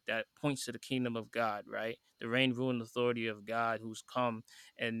aspect that points to the kingdom of God, right? The reign, rule, and authority of God who's come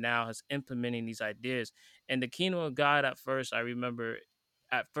and now is implementing these ideas. And the kingdom of God, at first, I remember,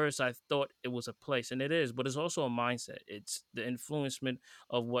 at first I thought it was a place, and it is, but it's also a mindset. It's the influencement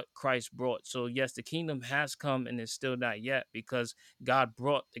of what Christ brought. So yes, the kingdom has come and it's still not yet, because God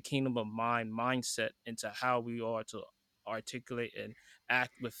brought the kingdom of mindset into how we are to articulate and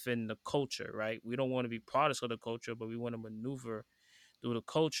act within the culture, right? We don't want to be products of the culture, but we want to maneuver through the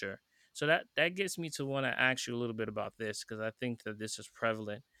culture. So that gets me to want to ask you a little bit about this, because I think that this is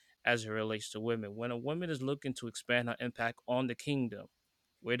prevalent as it relates to women. When a woman is looking to expand her impact on the kingdom,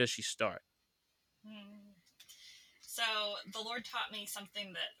 where does she start? Hmm. So the Lord taught me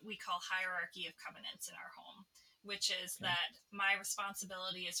something that we call hierarchy of covenants in our home, which is Okay. that my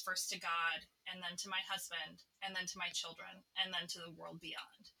responsibility is first to God, and then to my husband, and then to my children, and then to the world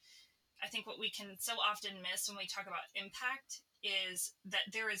beyond. I think what we can so often miss when we talk about impact is that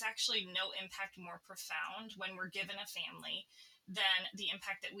there is actually no impact more profound when we're given a family than the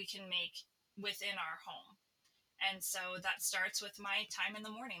impact that we can make within our home. And so that starts with my time in the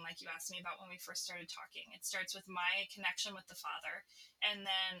morning, like you asked me about when we first started talking. It starts with my connection with the Father, and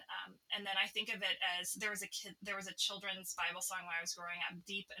then I think of it as there was a children's Bible song when I was growing up,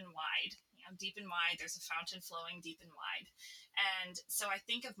 deep and wide. You know, deep and wide. There's a fountain flowing deep and wide, and so I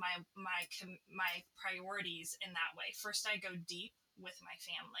think of my priorities in that way. First, I go deep with my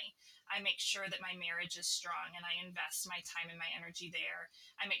family. I make sure that my marriage is strong, and I invest my time and my energy there.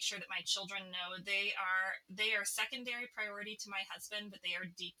 I make sure that my children know they are secondary priority to my husband, but they are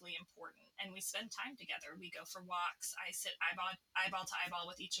deeply important. And we spend time together. We go for walks. I sit eyeball to eyeball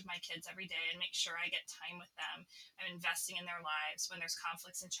with each of my kids every day and make sure I get time with them. I'm investing in their lives. When there's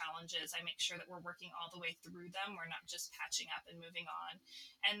conflicts and challenges, I make sure that we're working all the way through them. We're not just patching up and moving on.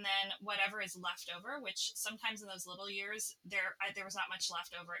 And then whatever is left over, which sometimes in those little years there was not much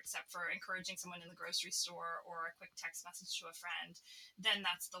left over except for encouraging someone in the grocery store or a quick text message to a friend, then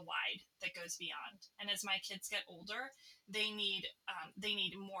that's the wide that goes beyond. And as my kids get older, they need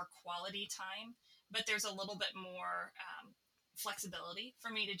more quality time, but there's a little bit more flexibility for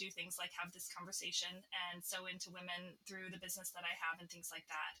me to do things like have this conversation and so into women through the business that I have and things like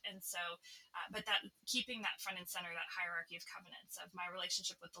that. And so, but that keeping that front and center, that hierarchy of covenants of my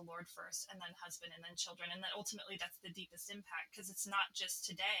relationship with the Lord first, and then husband, and then children, and then ultimately that's the deepest impact because it's not just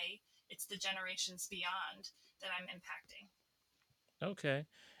today; it's the generations beyond that I'm impacting. Okay.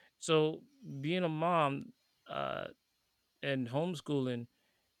 So being a mom uh, and homeschooling,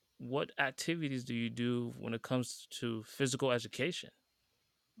 what activities do you do when it comes to physical education?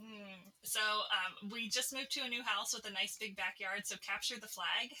 So we just moved to a new house with a nice big backyard. So capture the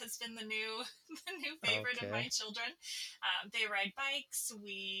flag has been the new the new favorite of my Okay. children. They ride bikes.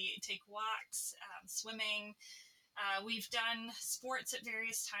 We take walks, swimming. We've done sports at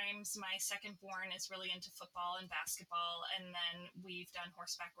various times. My second born is really into football and basketball, and then we've done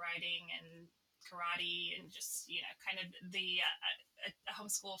horseback riding and karate and just kind of a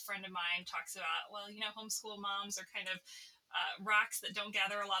homeschool friend of mine talks about, well, homeschool moms are kind of rocks that don't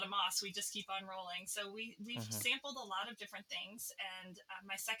gather a lot of moss. We just keep on rolling. So we've Hmm. sampled a lot of different things. And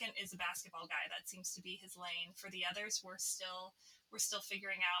my second is a basketball guy. That seems to be his lane. For the others, we're still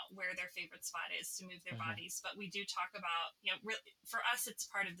figuring out where their favorite spot is to move their Hmm. bodies. But we do talk about, really, for us, it's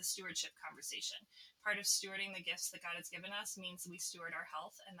part of the stewardship conversation. Part of stewarding the gifts that God has given us means we steward our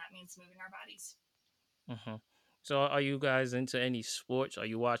health, and that means moving our bodies. Hmm. So are you guys into any sports? Are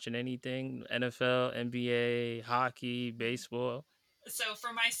you watching anything? NFL, NBA, hockey, baseball? So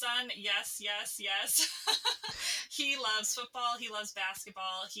for my son, yes, yes, yes. He loves football. He loves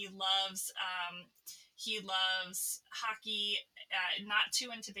basketball. He loves hockey. Not too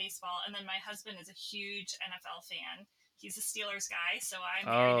into baseball. And then my husband is a huge NFL fan. He's a Steelers guy, so I'm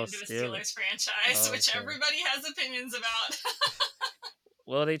married Oh, into a Steelers. Steelers franchise, which Okay. everybody has opinions about.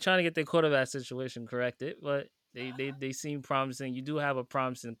 Well, they trying to get their quarterback situation corrected, but they they Uh-huh. they seem promising. You do have a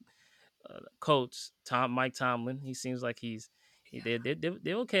promising coach, Mike Tomlin. He seems like Yeah,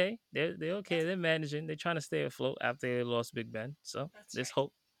 they're okay. They're yeah, okay. They're managing. They're trying to stay afloat after they lost Big Ben. So that's there's right.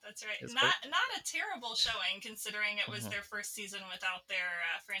 hope. That's right. There's hope. Not a terrible showing considering it was Hmm. their first season without their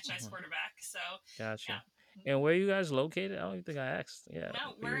franchise Hmm. quarterback. So, Gotcha. yeah. And where are you guys located? I don't even think I asked. Yeah,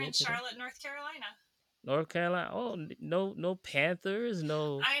 No, where you we're in located? Charlotte, North Carolina. North Carolina. Oh, no Panthers.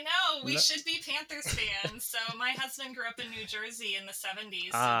 No, I know we no. should be Panthers fans. So my husband grew up in New Jersey in the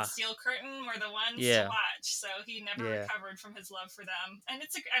 '70s, so the Ah, Steel Curtain were the ones to yeah, watch. So he never yeah. recovered from his love for them, and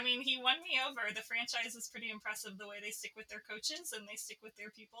I mean, he won me over. The franchise is pretty impressive the way they stick with their coaches and they stick with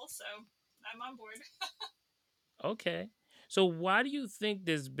their people. So I'm on board. Okay. So why do you think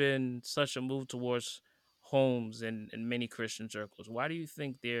there's been such a move towards homes in many Christian circles? Why do you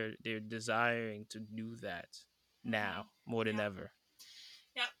think they're desiring to do that now more than Yeah. ever?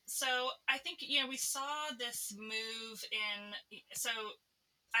 Yeah. So I think, we saw this move in. So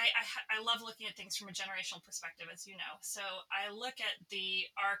I love looking at things from a generational perspective, as you know. So I look at the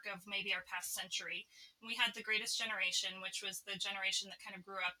arc of maybe our past century. We had the greatest generation, which was the generation that kind of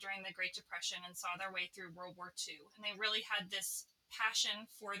grew up during the Great Depression and saw their way through World War II. And they really had this passion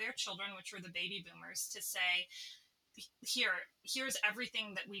for their children, which were the baby boomers, to say, here's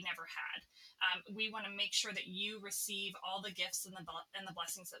everything that we never had. We want to make sure that you receive all the gifts and the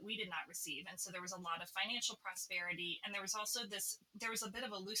blessings that we did not receive. And so there was a lot of financial prosperity, and there was also there was a bit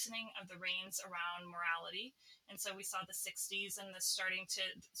of a loosening of the reins around morality. And so we saw the '60s and the starting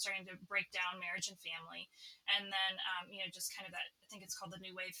to break down marriage and family, and then just kind of that. I think it's called the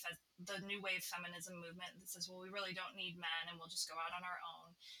new wave feminism movement that says, well, we really don't need men, and we'll just go out on our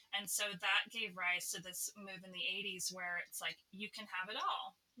own. And so that gave rise to this move in the '80s where it's like you can have it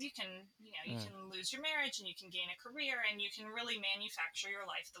all. You Mm, can lose your marriage and you can gain a career and you can really manufacture your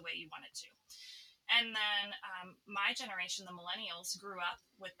life the way you want it to. And then my generation, the millennials, grew up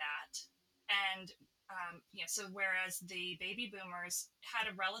with that. And so whereas the baby boomers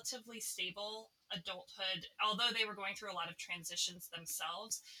had a relatively stable adulthood, although they were going through a lot of transitions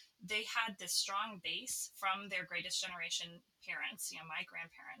themselves, they had this strong base from their greatest generation parents, my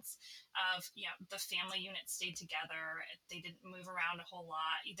grandparents, of, the family unit stayed together. They didn't move around a whole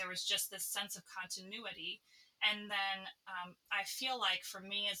lot. There was just this sense of continuity. And then I feel like for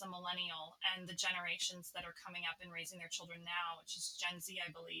me as a millennial and the generations that are coming up and raising their children now, which is Gen Z, I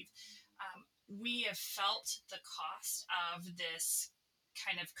believe, we have felt the cost of this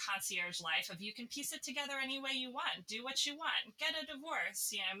kind of concierge life of you can piece it together any way you want, do what you want, get a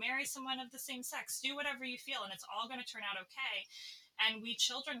divorce, marry someone of the same sex, do whatever you feel, and it's all going to turn out okay. And we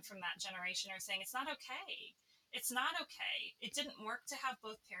children from that generation are saying it's not okay. It's not okay. It didn't work to have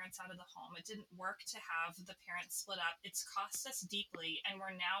both parents out of the home. It didn't work to have the parents split up. It's cost us deeply, and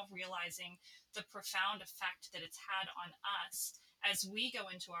we're now realizing the profound effect that it's had on us as we go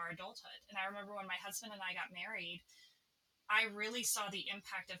into our adulthood. And I remember when my husband and I got married, I really saw the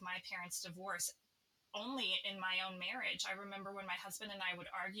impact of my parents' divorce only in my own marriage. I remember when my husband and I would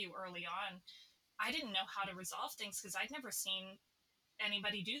argue early on, I didn't know how to resolve things because I'd never seen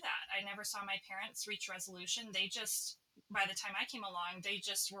anybody do that. I never saw my parents reach resolution. They just, by the time I came along, they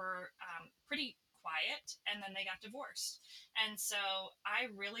just were pretty quiet and then they got divorced. And so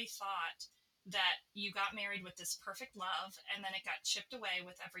I really thought that you got married with this perfect love and then it got chipped away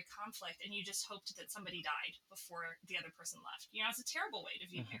with every conflict and you just hoped that somebody died before the other person left. It's a terrible way to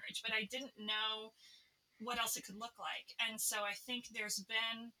view mhm. marriage, but I didn't know what else it could look like. And so I think there's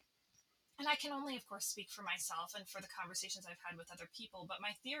been, and I can only, of course, speak for myself and for the conversations I've had with other people, but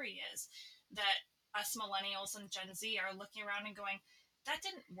my theory is that us millennials and Gen Z are looking around and going, that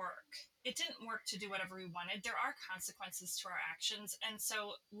didn't work. It didn't work to do whatever we wanted. There are consequences to our actions. And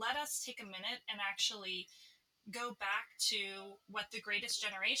so let us take a minute and actually go back to what the greatest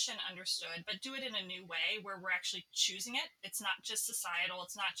generation understood, but do it in a new way where we're actually choosing it. It's not just societal.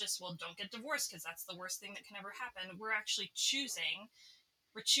 It's not just, well, don't get divorced because that's the worst thing that can ever happen. We're choosing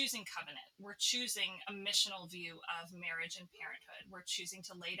covenant. We're choosing a missional view of marriage and parenthood. We're choosing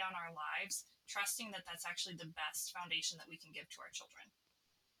to lay down our lives, trusting that that's actually the best foundation that we can give to our children.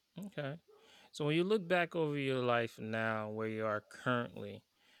 Okay. So when you look back over your life now, where you are currently,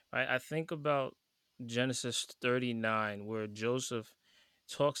 right? I think about Genesis 39, where Joseph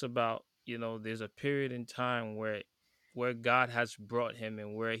talks about, there's a period in time where God has brought him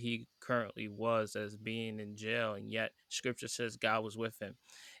and where he currently was as being in jail, and yet scripture says God was with him.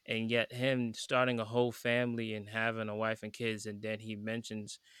 And yet him starting a whole family and having a wife and kids, and then he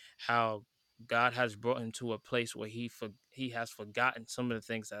mentions how God has brought him to a place where he has forgotten some of the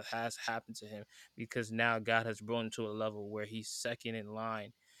things that has happened to him, because now God has brought him to a level where he's second in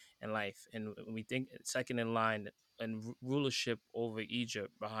line in life. And we think second in line and rulership over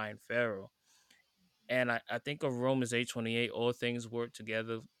Egypt behind Pharaoh. And I think of Romans 8:28, all things work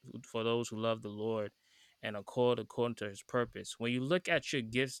together for those who love the Lord and according to his purpose. When you look at your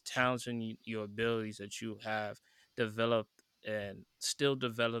gifts, talents, and your abilities that you have developed and still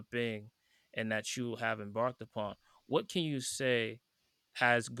developing and that you have embarked upon, what can you say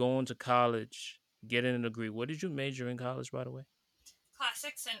has gone to college, getting a degree? What did you major in college, by the way?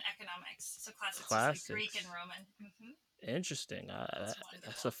 Classics and economics. So classics is like Greek and Classics. Roman. Interesting. It's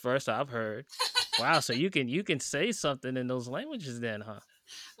That's the wonderful. first I've heard. Wow. So you can say something in those languages then, huh?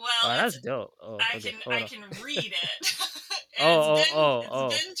 Well, Wow, it's that's dope. Oh, okay. I Hold on. can read it. Oh, And oh, oh, it's oh.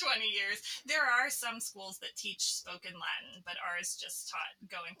 been 20 years. There are some schools that teach spoken Latin, but ours just taught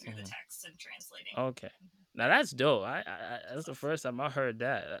going through the Mhm. text and translating. Okay. Now that's dope. That's It's the awesome. first time I heard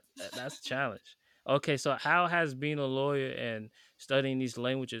that. That's a challenge. Okay, so how has being a lawyer and studying these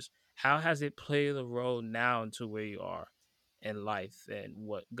languages, how has it played a role now into where you are in life and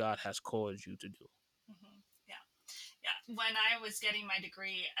what God has called you to do? Yeah. Yeah, when I was getting my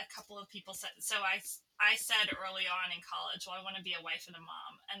degree, a couple of people said, so I said early on in college, well, I want to be a wife and a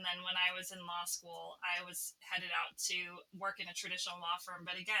mom. And then when I was in law school, I was headed out to work in a traditional law firm.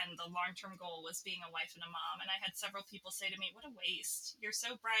 But again, the long term goal was being a wife and a mom. And I had several people say to me, what a waste. You're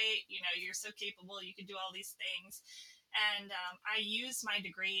so bright. You're so capable. You can do all these things. And I use my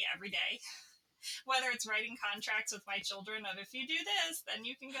degree every day, whether it's writing contracts with my children of if you do this, then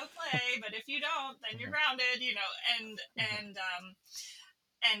you can go play, but if you don't, then you're Mhm, grounded, and mhm,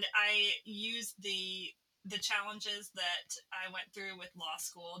 and I use the challenges that I went through with law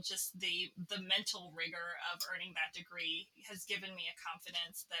school, just the mental rigor of earning that degree has given me a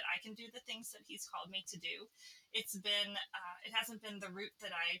confidence that I can do the things that he's called me to do. It hasn't been the route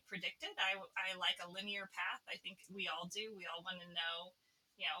that I predicted. I like a linear path. I think we all do. We all want to know,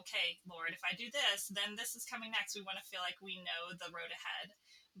 okay, Lord, if I do this, then this is coming next. We want to feel like we know the road ahead.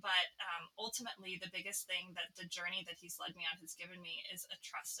 But ultimately, the biggest thing that the journey that he's led me on has given me is a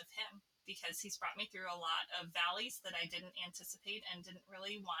trust of him, because he's brought me through a lot of valleys that I didn't anticipate and didn't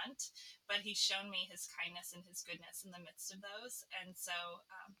really want. But he's shown me his kindness and his goodness in the midst of those. And so,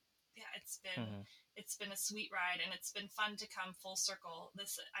 yeah, mhm. it's been a sweet ride, and it's been fun to come full circle.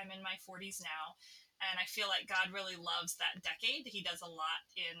 I'm in my 40s now, and I feel like God really loves that decade. He does a lot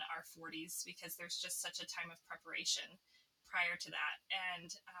in our 40s because there's just such a time of preparation prior to that.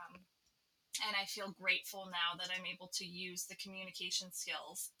 And I feel grateful now that I'm able to use the communication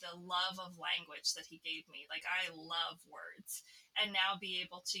skills, the love of language that he gave me. Like, I love words, and now be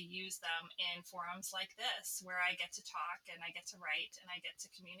able to use them in forums like this, where I get to talk and I get to write and I get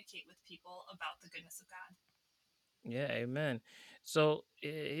to communicate with people about the goodness of God. Yeah, amen. So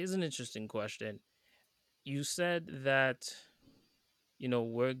here's an interesting question. You said that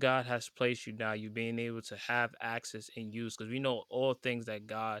where God has placed you now, you being able to have access and use, because we know all things that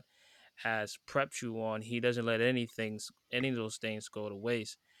God has prepped you on. He doesn't let any of those things go to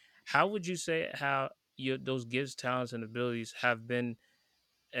waste. How would you say how those gifts, talents, and abilities have been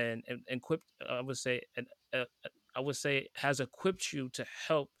and equipped? I would say has equipped you to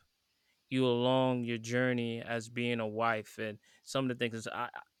help you along your journey as being a wife and some of the things.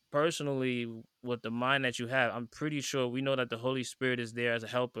 Personally, with the mind that you have, I'm pretty sure we know that the Holy Spirit is there as a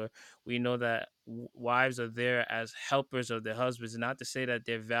helper. We know that wives are there as helpers of their husbands. Not to say that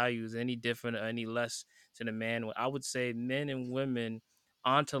their value is any different or any less to the man. I would say men and women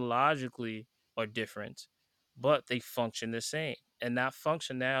ontologically are different, but they function the same. And that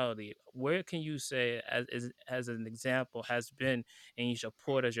functionality, where can you say, as an example, has been in your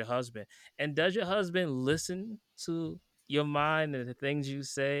support as your husband? And does your husband listen to your mind and the things you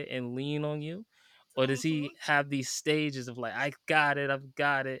say and lean on you? Or does he Mm-hmm. have these stages of like, I've got it,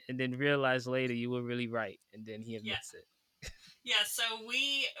 and then realize later you were really right, and then he Yeah, admits it? yeah. So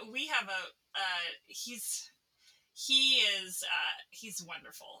we have a he is he's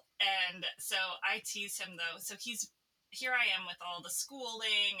wonderful, and so I tease him though. So he's here. I am with all the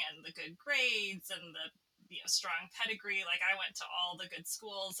schooling and the good grades and the strong pedigree. Like, I went to all the good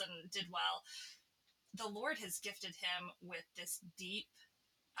schools and did well. The Lord has gifted him with this deep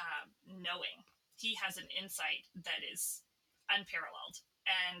knowing. He has an insight that is unparalleled.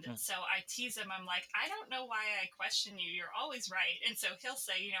 And Mm, so I tease him. I'm like, I don't know why I question you. You're always right. And so he'll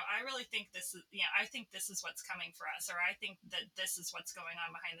say, I really think this is, I think this is what's coming for us, or I think that this is what's going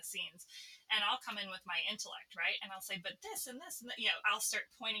on behind the scenes. And I'll come in with my intellect, right? And I'll say, but this and this, and that, I'll start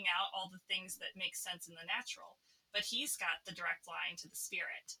pointing out all the things that make sense in the natural. But he's got the direct line to the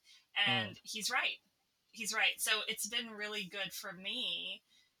spirit. mm, And he's right. He's right. So it's been really good for me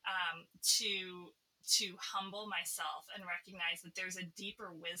to humble myself and recognize that there's a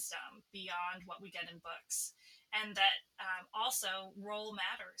deeper wisdom beyond what we get in books, and that also role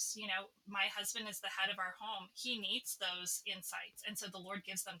matters. My husband is the head of our home. He needs those insights, and so the Lord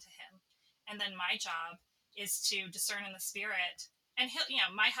gives them to him. And then my job is to discern in the spirit. And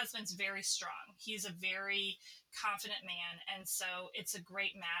my husband's very strong. He's a very confident man, and so it's a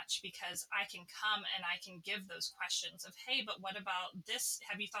great match because I can come and I can give those questions of, hey, but what about this?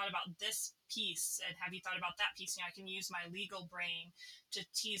 Have you thought about this piece, and have you thought about that piece? I can use my legal brain to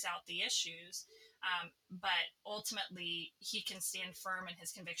tease out the issues. But ultimately he can stand firm in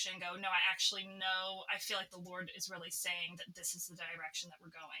his conviction and go, no, I actually know, I feel like the Lord is really saying that this is the direction that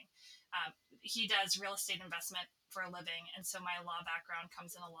we're going. He does real estate investment for a living, and so my law background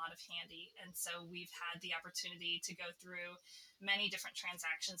comes in a lot of handy. And so we've had the opportunity to go through many different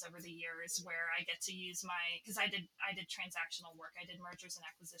transactions over the years where I get to use because I did transactional work. I did mergers and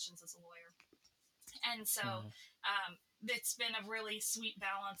acquisitions as a lawyer. And so mm, it's been a really sweet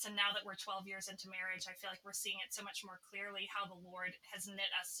balance. And now that we're 12 years into marriage, I feel like we're seeing it so much more clearly how the Lord has knit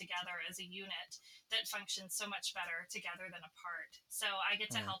us together as a unit that functions so much better together than apart. So I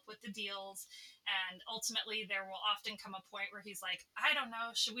get to mm. help with the deals. And ultimately, there will often come a point where he's like, I don't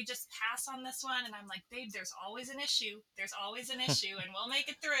know, should we just pass on this one? And I'm like, babe, there's always an issue. There's always an issue, and we'll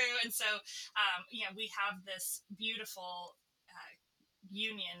make it through. And so, we have this beautiful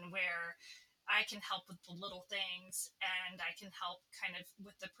union where I can help with the little things, and I can help kind of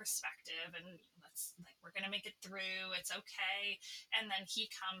with the perspective, and let's like, we're going to make it through. It's okay. And then he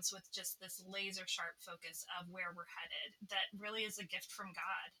comes with just this laser sharp focus of where we're headed that really is a gift from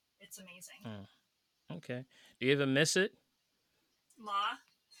God. It's amazing. Mm. Okay. Do you ever miss it? Law,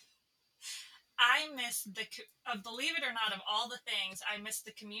 I miss believe it or not, of all the things, I miss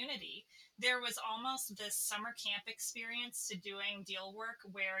the community. There was almost this summer camp experience to doing deal work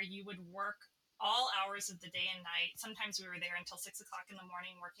where you would work all hours of the day and night. Sometimes we were there until 6 o'clock in the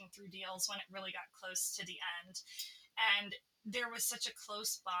morning working through deals when it really got close to the end. And there was such a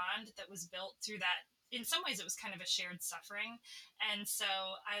close bond that was built through that. In some ways it was kind of a shared suffering. And so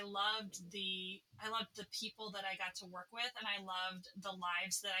I loved the people that I got to work with, and I loved the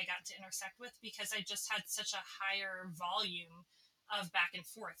lives that I got to intersect with, because I just had such a higher volume of back and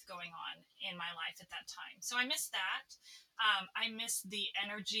forth going on in my life at that time. So I miss that. I miss the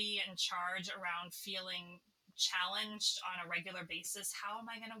energy and charge around feeling challenged on a regular basis. How am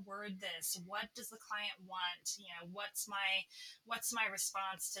I going to word this? What does the client want? What's my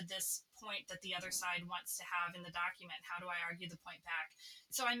response to this point that the other side wants to have in the document? How do I argue the point back?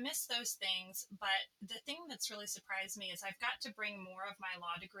 So I miss those things. But the thing that's really surprised me is I've got to bring more of my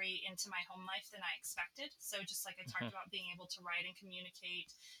law degree into my home life than I expected. So just like I talked Mhm. about, being able to write and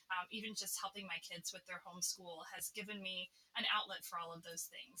communicate, even just helping my kids with their homeschool has given me an outlet for all of those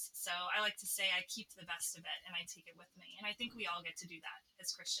things. So I like to say I keep the best of it and I take it with me. And I think we all get to do that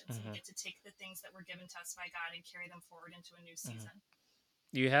as Christians. We Mhm. get to take the things that were given to us by God and carry them forward into a new Mhm. season.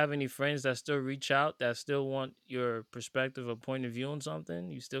 Do you have any friends that still reach out that still want your perspective or point of view on something?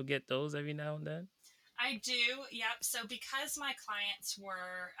 You still get those every now and then? I do, yep. So because my clients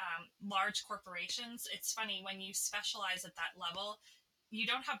were large corporations, it's funny when you specialize at that level, you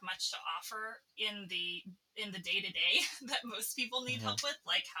don't have much to offer in the day to day that most people need Mhm. help with,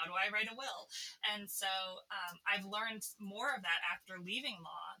 like how do I write a will. And so I've learned more of that after leaving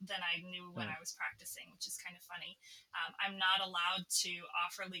law than I knew when Mm. I was practicing, which is kind of funny. I'm not allowed to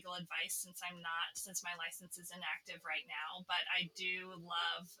offer legal advice since my license is inactive right now, but I do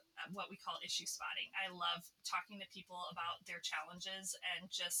love what we call issue spotting. I love talking to people about their challenges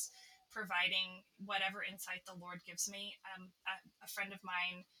and just providing whatever insight the Lord gives me. A friend of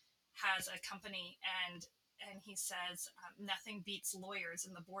mine has a company, and he says nothing beats lawyers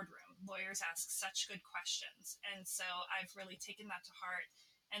in the boardroom. Lawyers ask such good questions, and so I've really taken that to heart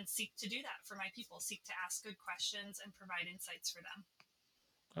and seek to do that for my people. Seek to ask good questions and provide insights for them.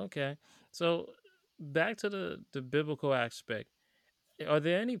 Okay. So back to the biblical aspect. Are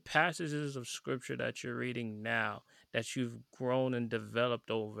there any passages of scripture that you're reading now that you've grown and developed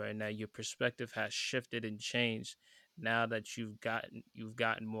over and that your perspective has shifted and changed now that you've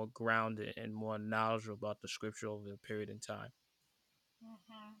gotten more grounded and more knowledgeable about the scripture over a period in time?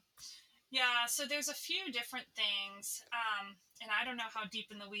 Mm-hmm. Yeah, so there's a few different things, and I don't know how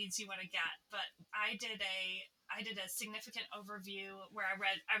deep in the weeds you want to get, but I did a significant overview where I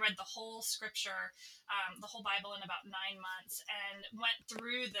read the whole scripture, the whole Bible in about 9 months, and went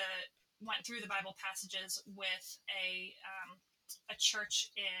through the Bible passages with a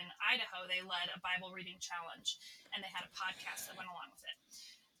church in Idaho. They led a Bible reading challenge, and they had a podcast that went along with it.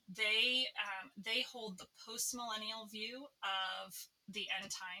 They hold the post millennial view of the end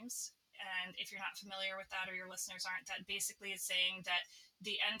times. And if you're not familiar with that, or your listeners aren't, that basically is saying that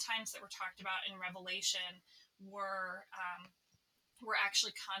the end times that were talked about in Revelation were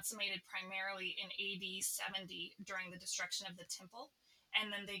actually consummated primarily in AD 70 during the destruction of the temple. And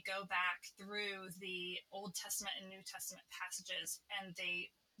then they go back through the Old Testament and New Testament passages, and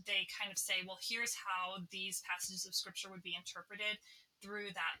they kind of say, well, here's how these passages of scripture would be interpreted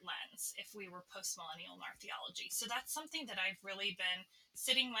through that lens if we were post millennial in our theology. So that's something that I've really been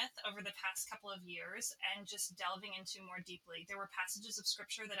sitting with over the past couple of years and just delving into more deeply. There were passages of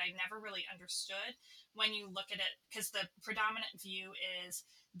scripture that I never really understood when you look at it, because the predominant view is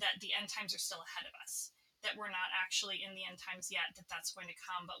that the end times are still ahead of us, that we're not actually in the end times yet, that that's going to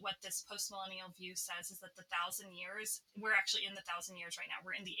come. But what this post-millennial view says is that the 1,000 years, we're actually in the 1,000 years right now.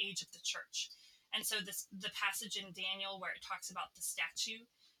 We're in the age of the church. And so the passage in Daniel where it talks about the statue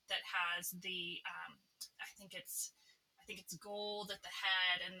that has I think it's I think it's gold at the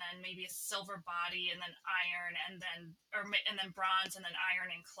head, and then maybe a silver body, and then iron, and then bronze, and then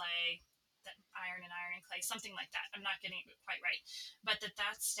iron and clay, that iron and clay, something like that. I'm not getting it quite right, but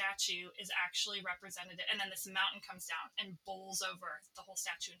that statue is actually represented, and then this mountain comes down and bowls over the whole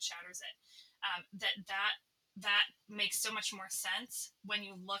statue and shatters it. That makes so much more sense when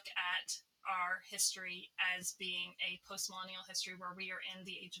you look at our history as being a post millennial history where we are in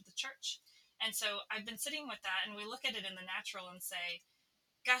the age of the church. And so I've been sitting with that, and we look at it in the natural and say,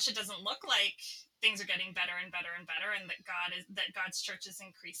 gosh, it doesn't look like things are getting better and better and better, and that God's church is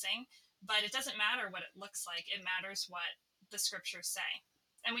increasing. But it doesn't matter what it looks like; it matters what the scriptures say,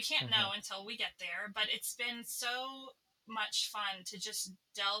 and we can't Hmm. know until we get there. But it's been so much fun to just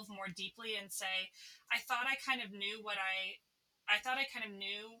delve more deeply and say, I thought I kind of knew I thought I kind of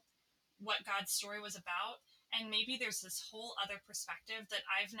knew what God's story was about. And maybe there's this whole other perspective that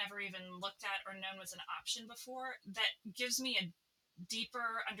I've never even looked at or known was an option before that gives me a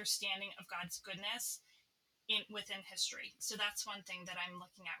deeper understanding of God's goodness within history. So that's one thing that I'm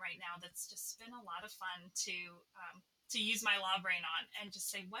looking at right now. That's just been a lot of fun to use my law brain on and just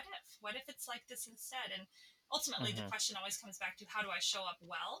say, what if? What if it's like this instead? And ultimately, the Hmm. question always comes back to, how do I show up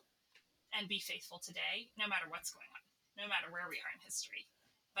well and be faithful today, no matter what's going on, no matter where we are in history.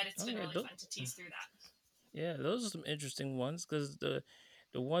 But it's been Okay, really fun to tease through that. yeah, those are some interesting ones because the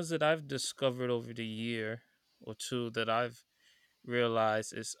ones that I've discovered over the year or two that I've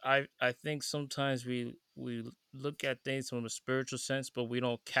realized is I think sometimes we look at things from a spiritual sense, but we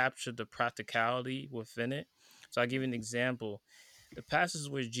don't capture the practicality within it. So I'll give you an example. The passage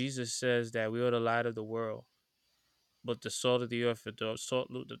where Jesus says that we are the light of the world, but the salt of the earth, if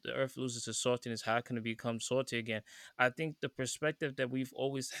the earth loses its saltiness, how can it become salty again? I think the perspective that we've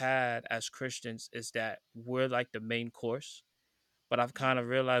always had as Christians is that we're like the main course, but I've kind of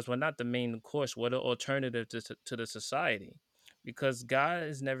realized we're not the main course. We're the alternative to the society, because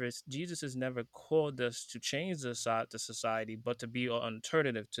Jesus has never called us to change the society, but to be an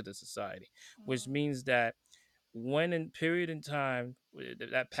alternative to the society, which Mm, means that when in period in time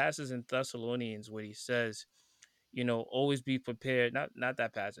that passes in Thessalonians where he says, always be prepared. Not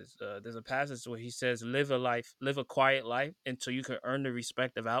that passage. There's a passage where he says, live a quiet life until you can earn the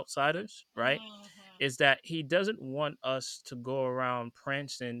respect of outsiders. Right? mm-hmm, Is that he doesn't want us to go around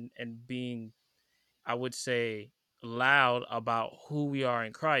prancing and being, I would say, loud about who we are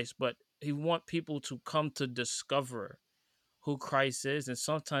in Christ, but he want people to come to discover who Christ is, and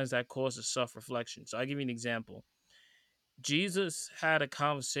sometimes that causes self-reflection. So I'll give you an example. Jesus had a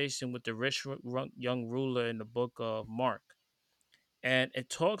conversation with the young ruler in the book of Mark, and it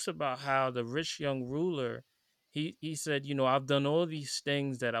talks about how the rich young ruler, he said, I've done all these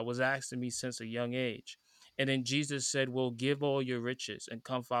things that I was asked of me since a young age. And then Jesus said, well, give all your riches and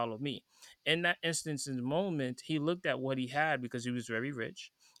come follow me. In that instance, in the moment, he looked at what he had because he was very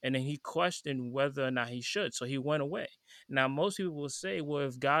rich, and then he questioned whether or not he should, so he went away. Now most people will say, well,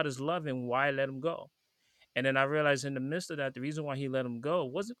 if God is loving, why let him go? And then I realized in the midst of that, the reason why he let him go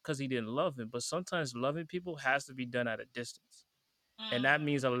wasn't because he didn't love him, but sometimes loving people has to be done at a distance, and that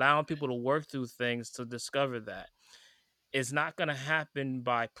means allowing good. people to work through things to discover that. It's not going to happen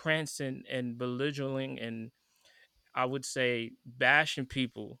by prancing and belittling and, I would say, bashing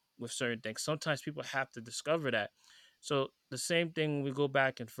people with certain things. Sometimes people have to discover that. So the same thing when we go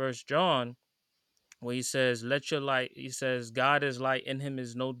back in First John, where he says, "Let your light." He says, "God is light; in Him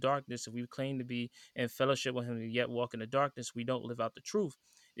is no darkness. If we claim to be in fellowship with Him and yet walk in the darkness, we don't live out the truth."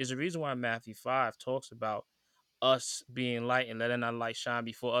 There's a reason why Matthew 5 talks about us being light and letting our light shine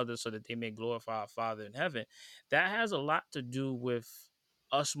before others so that they may glorify our Father in heaven. That has a lot to do with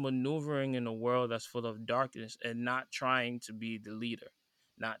us maneuvering in a world that's full of darkness and not trying to be the leader,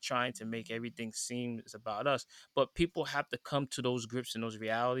 not trying to make everything seem it's about us. But people have to come to those grips and those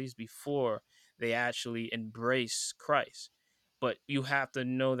realities before they actually embrace Christ. But you have to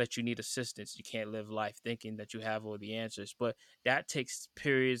know that you need assistance. You can't live life thinking that you have all the answers. But that takes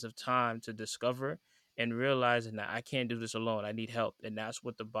periods of time to discover and realizing that I can't do this alone. I need help. And that's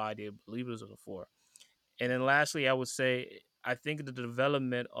what the body of believers are for. And then lastly, I would say I think the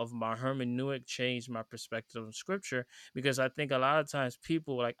development of my hermeneutic changed my perspective of scripture, because I think a lot of times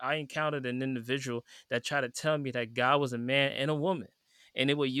people, like, I encountered an individual that tried to tell me that God was a man and a woman. And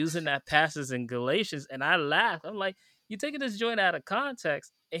they were using that passage in Galatians, and I laughed. I'm like, you taking this joint out of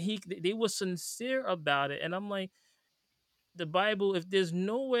context. And they were sincere about it. And I'm like, the Bible, if there's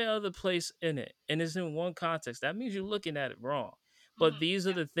nowhere other place in it and it's in one context, that means you're looking at it wrong. But these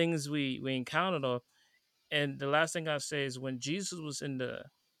are Yeah. the things we encountered. And the last thing I say is when Jesus was in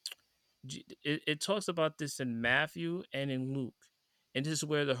it talks about this in Matthew and in Luke. And this is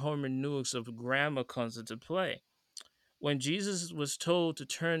where the hermeneutics of grammar comes into play. When Jesus was told to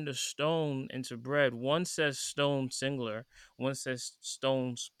turn the stone into bread, one says stone singular, one says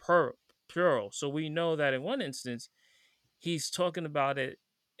stones plural. So we know that in one instance, he's talking about it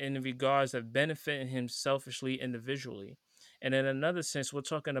in regards of benefiting him selfishly, individually. And in another sense, we're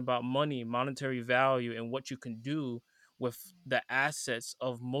talking about money, monetary value, and what you can do with the assets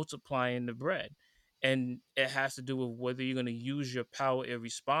of multiplying the bread. And it has to do with whether you're going to use your power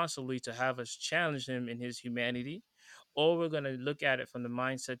irresponsibly to have us challenge him in his humanity, or we're going to look at it from the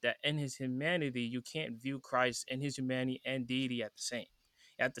mindset that in his humanity, you can't view Christ in his humanity and deity at the same.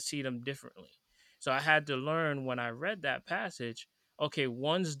 You have to see them differently. So I had to learn when I read that passage, okay,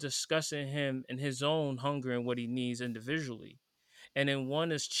 one's discussing him and his own hunger and what he needs individually. And then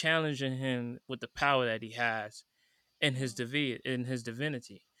one is challenging him with the power that he has in his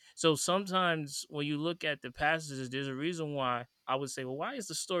divinity. So sometimes when you look at the passages, there's a reason why I would say, well, why is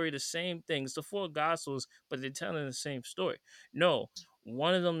the story the same thing? It's the four gospels, but they're telling the same story. No,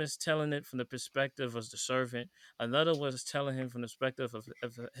 one of them is telling it from the perspective of the servant. Another one is telling him from the perspective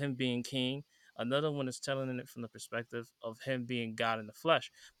of him being king. Another one is telling it from the perspective of him being God in the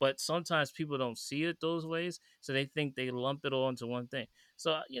flesh. But sometimes people don't see it those ways, so they think they lump it all into one thing.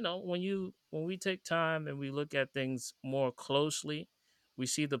 So when we take time and we look at things more closely, we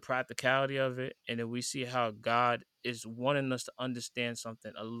see the practicality of it, and then we see how God is wanting us to understand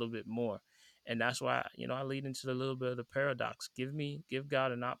something a little bit more. And that's why I lead into a little bit of the paradox. Give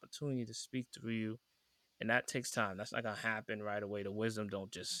God an opportunity to speak through you, and that takes time. That's not gonna happen right away. The wisdom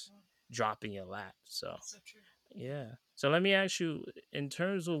don't just Mm-hmm. drop in your lap. So So true. yeah. So let me ask you, in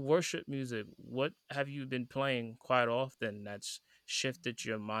terms of worship music, what have you been playing quite often that's shifted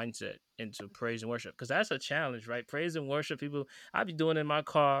your mindset into praise and worship? Because that's a challenge, right? Praise and worship, people, I be doing it in my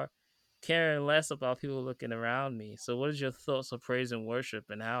car, caring less about people looking around me. So what is your thoughts of praise and worship,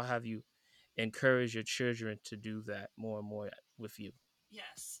 and how have you encouraged your children to do that more and more with you?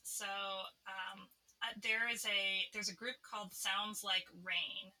 Yes. So there's a group called Sounds Like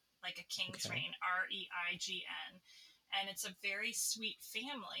Rain, like a king's Okay. rain, REIGN, and it's a very sweet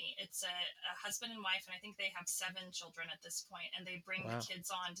family. It's a husband and wife, and I think they have 7 children at this point, and they bring the Wow.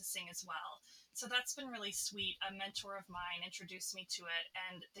 kids on to sing as well. So that's been really sweet. A mentor of mine introduced me to it,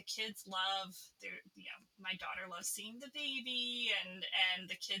 and the kids love their. My daughter loves seeing the baby, and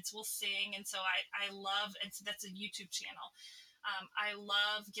the kids will sing, and so I love. That's a YouTube channel. I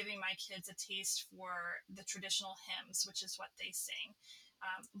love giving my kids a taste for the traditional hymns, which is what they sing.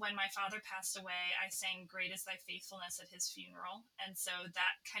 When my father passed away, I sang Great is Thy Faithfulness at his funeral. And so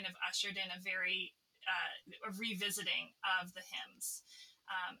that kind of ushered in a revisiting of the hymns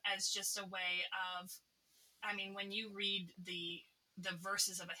as just a way of, I mean, when you read the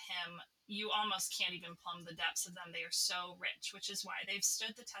verses of a hymn, you almost can't even plumb the depths of them. They are so rich, which is why they've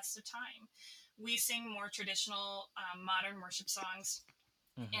stood the test of time. We sing more traditional modern worship songs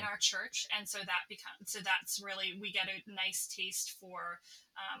in Hmm. our church, and that's really, we get a nice taste for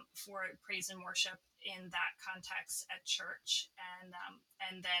praise and worship in that context at church.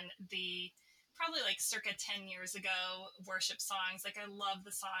 And then the probably like circa 10 years ago worship songs, like I love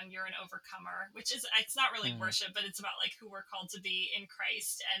the song You're an Overcomer, which is, it's not really Hmm. worship, but it's about like who we're called to be in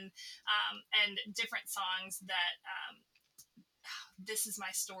Christ. And different songs that this is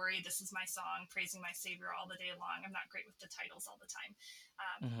my story, this is my song, praising my Savior all the day long. I'm not great with the titles all the time.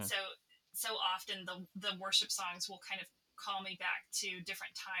 Hmm. So often the worship songs will kind of call me back to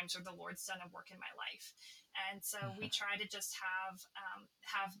different times where the Lord's done a work in my life. And so we Hmm. try to just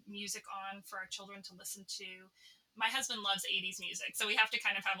have music on for our children to listen to. My husband loves 80s music, so we have to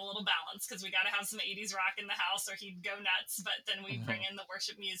kind of have a little balance because we got to have some 80s rock in the house or he'd go nuts. But then we bring Hmm. in the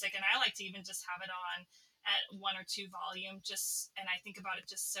worship music, and I like to even just have it on at one or two volume, just, and I think about it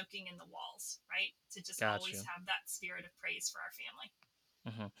just soaking in the walls, right, to just Got always you. have that spirit of praise for our family.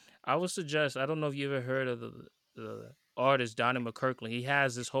 Hmm. I would suggest. I don't know if you ever heard of the artist Donnie McKirkland. He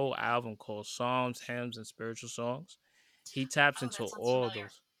has this whole album called Psalms, Hymns, and Spiritual Songs. He taps Oh, into that sounds all familiar.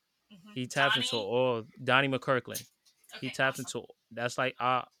 those. He taps into Donnie. all Donnie McKirkland. He Okay, taps awesome. into that's like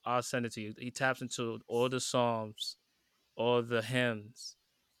I'll send it to you. He taps into all the psalms, all the hymns,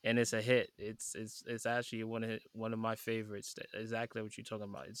 and it's a hit. It's actually one of my favorites. Exactly what you're talking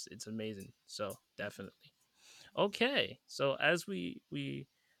about. It's amazing. So definitely. Okay. So as we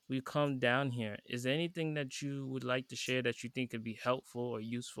come down here, is there anything that you would like to share that you think could be helpful or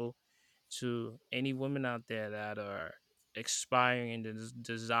useful to any women out there that are aspiring and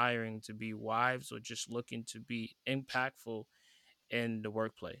desiring to be wives or just looking to be impactful in the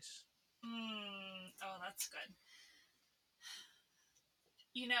workplace? Oh, that's good.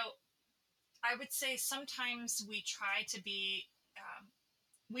 You know, I would say sometimes we try to be.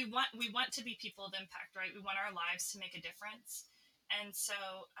 We want to be people of impact, right? We want our lives to make a difference, and so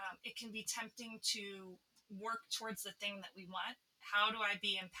it can be tempting to work towards the thing that we want. How do I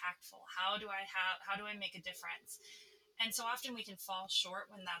be impactful? How do I make a difference? And so often we can fall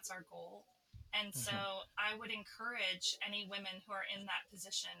short when that's our goal. And Hmm. so I would encourage any women who are in that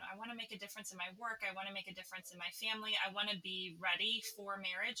position. I want to make a difference in my work. I want to make a difference in my family. I want to be ready for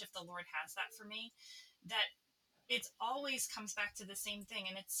marriage if the Lord has that for me. That it always comes back to the same thing,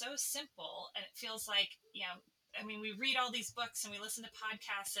 and it's so simple, and it feels like, I mean, we read all these books and we listen to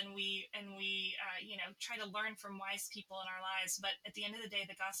podcasts and we try to learn from wise people in our lives, but at the end of the day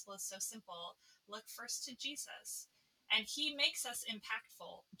the gospel is so simple. Look first to Jesus, and he makes us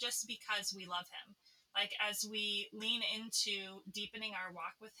impactful just because we love him. Like, as we lean into deepening our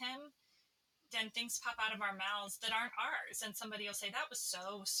walk with him, then things pop out of our mouths that aren't ours. And somebody will say, "That was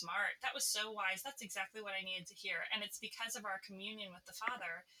so smart. That was so wise. That's exactly what I needed to hear." And it's because of our communion with the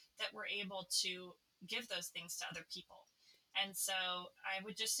Father that we're able to give those things to other people. And so I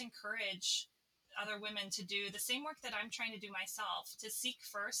would just encourage other women to do the same work that I'm trying to do myself, to seek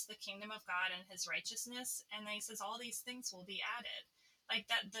first the kingdom of God and his righteousness. And then he says, all these things will be added. Like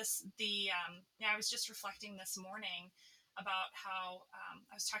that, I was just reflecting this morning about how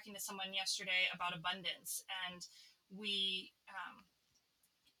I was talking to someone yesterday about abundance, and we,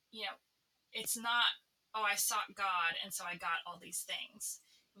 you know, it's not, oh, I sought God and so I got all these things.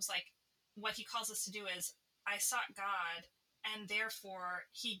 It was like, what he calls us to do is, I sought God and therefore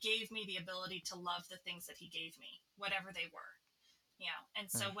he gave me the ability to love the things that he gave me, whatever they were. And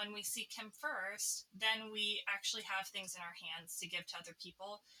so Mm. when we seek him first, then we actually have things in our hands to give to other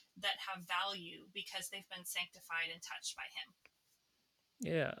people that have value because they've been sanctified and touched by him.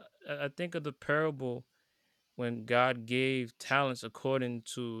 Yeah, I think of the parable when God gave talents according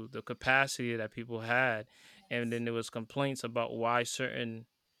to the capacity that people had, and Yes. then there was complaints about why certain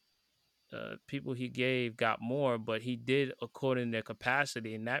people he gave got more, but he did according to their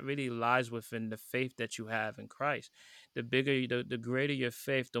capacity, and that really lies within the faith that you have in Christ. The greater your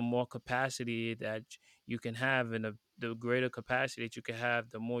faith, the more capacity that you can have, and the greater capacity that you can have,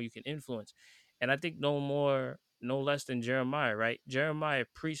 the more you can influence. And I think no less than Jeremiah, right? Jeremiah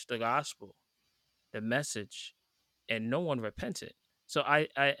preached the gospel, the message, and no one repented. So I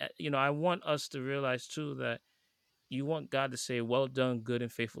want us to realize too that you want God to say, "Well done, good and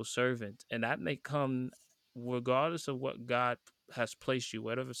faithful servant," and that may come regardless of what God has placed you,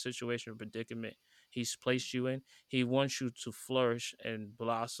 whatever situation or predicament He's placed you in. He wants you to flourish and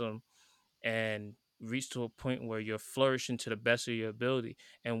blossom and reach to a point where you're flourishing to the best of your ability.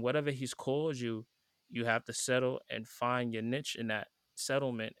 And whatever He's called you, you have to settle and find your niche in that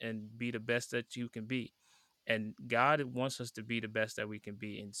settlement and be the best that you can be. And God wants us to be the best that we can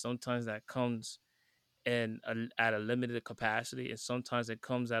be. And sometimes that comes at a limited capacity, and sometimes it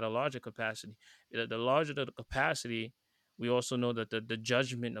comes at a larger capacity. The larger the capacity, we also know that the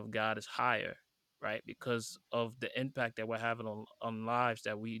judgment of God is higher, right? Because of the impact that we're having on lives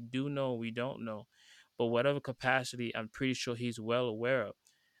that we do know, we don't know. But whatever capacity, I'm pretty sure He's well aware of.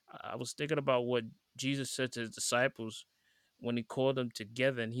 I was thinking about what Jesus said to His disciples when He called them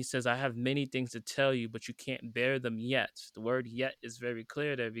together, and He says, "I have many things to tell you, but you can't bear them yet." The word "yet" is very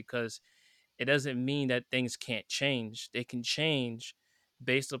clear there because it doesn't mean that things can't change. They can change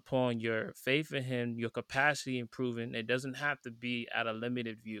based upon your faith in him, your capacity improving. It doesn't have to be at a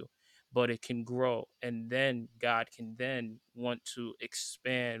limited view, but it can grow. And then God can then want to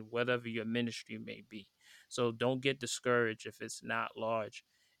expand whatever your ministry may be. So don't get discouraged if it's not large.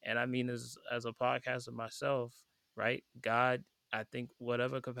 And I mean, as a podcaster myself, right? God, I think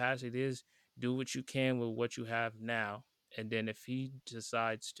whatever capacity it is, do what you can with what you have now. And then if he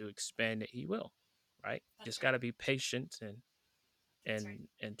decides to expand it, he will. Right? That's Just right. gotta be patient That's right.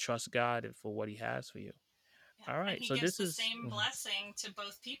 and trust God for what he has for you. Yeah. All And right. he So gives this the is same blessing to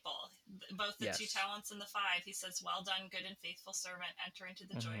both people, both the two yes. talents and the five. He says, "Well done, good and faithful servant. Enter into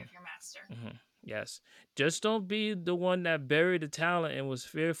the joy Hmm. of your master." Yes. Just don't be the one that buried the talent and was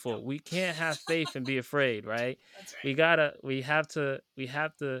No. fearful. We can't have faith and be afraid, right? That's We right. gotta, we have to,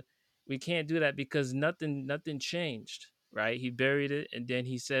 we can't do that because nothing changed, right? He buried it and then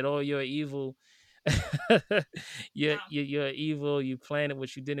he said, oh, you're evil. Yeah, You're evil. You planted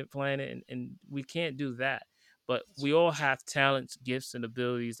what you didn't plant it. And we can't do that. But that's we right. all have talents, gifts, and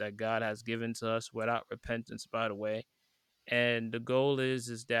abilities that God has given to us without repentance, by the way. And the goal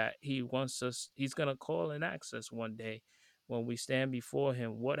is that he wants us, he's going to call and ask us one day when we stand before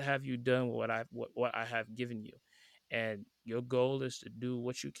him, what have you done with what I have given you? And your goal is to do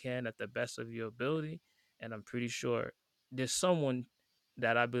what you can at the best of your ability. And I'm pretty sure there's someone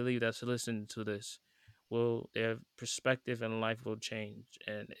that I believe that's listening to this, will their perspective in life will change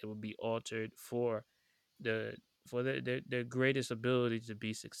and it will be altered the for their greatest ability to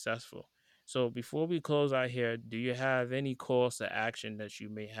be successful. So before we close out here, do you have any calls to action that you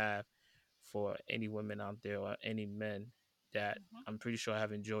may have for any women out there or any men that Hmm. I'm pretty sure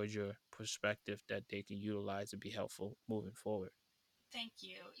have enjoyed your perspective that they can utilize to be helpful moving forward? Thank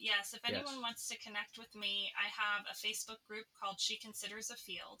you. Yes, if anyone Yes. wants to connect with me, I have a Facebook group called She Considers a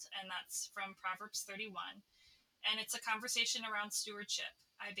Field, and that's from Proverbs 31. And it's a conversation around stewardship.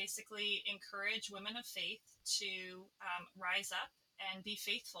 I basically encourage women of faith to rise up and be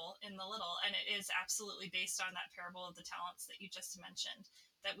faithful in the little. And it is absolutely based on that parable of the talents that you just mentioned,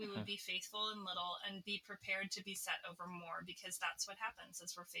 that we would Mhm. be faithful in little and be prepared to be set over more, because that's what happens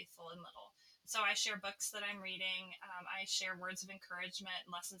as we're faithful in little. So I share books that I'm reading. I share words of encouragement,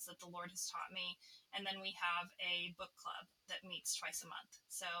 lessons that the Lord has taught me, and then we have a book club that meets twice a month.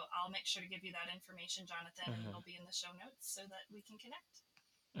 So I'll make sure to give you that information, Jonathan, and Mhm. it'll be in the show notes so that we can connect.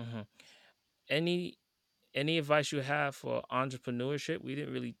 Mhm. Any any advice you have for entrepreneurship? We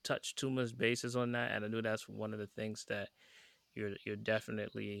didn't really touch too much bases on that, and I know that's one of the things that you're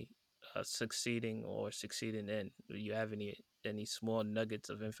definitely succeeding in. Do you have any small nuggets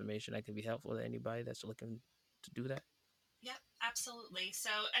of information that can be helpful to anybody that's looking to do that? Yep, absolutely. So,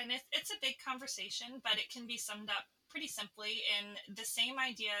 and it's a big conversation, but it can be summed up pretty simply in the same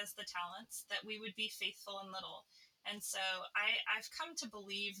idea as the talents, that we would be faithful in little. And so I've come to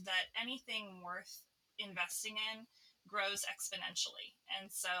believe that anything worth investing in grows exponentially. And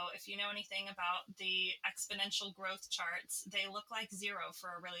so if you know anything about the exponential growth charts, they look like zero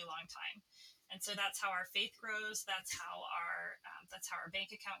for a really long time. And so that's how our faith grows. That's how our bank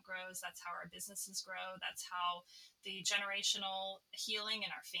account grows. That's how our businesses grow. That's how the generational healing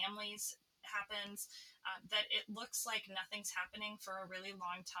in our families happens. That it looks like nothing's happening for a really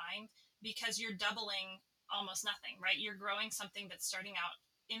long time because you're doubling almost nothing, right? You're growing something that's starting out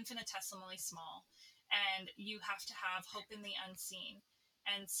infinitesimally small, and you have to have hope in the unseen.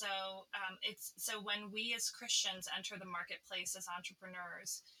 And so it's so when we as Christians enter the marketplace as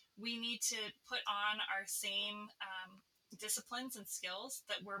entrepreneurs, we need to put on our same disciplines and skills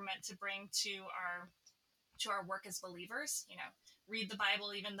that we're meant to bring to our work as believers. Read the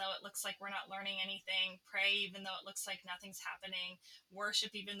Bible even though it looks like we're not learning anything, pray even though it looks like nothing's happening,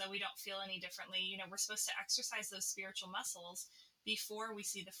 worship even though we don't feel any differently. We're supposed to exercise those spiritual muscles before we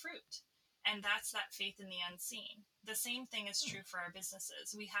see the fruit. And that's that faith in the unseen. The same thing is true for our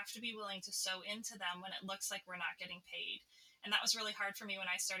businesses. We have to be willing to sow into them when it looks like we're not getting paid. And that was really hard for me when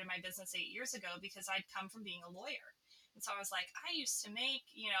I started my business 8 years ago, because I'd come from being a lawyer. And so I was like, I used to make,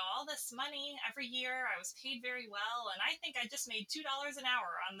 all this money every year. I was paid very well. And I think I just made $2 an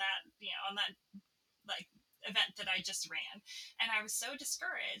hour on that like event that I just ran. And I was so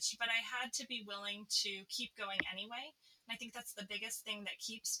discouraged, but I had to be willing to keep going anyway. And I think that's the biggest thing that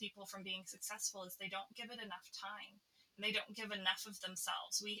keeps people from being successful is they don't give it enough time. And they don't give enough of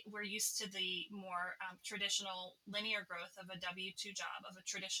themselves. We're used to the more traditional linear growth of a W-2 job, of a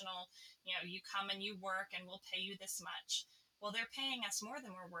traditional, you come and you work and we'll pay you this much. Well, they're paying us more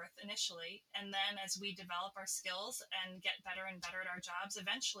than we're worth initially. And then as we develop our skills and get better and better at our jobs,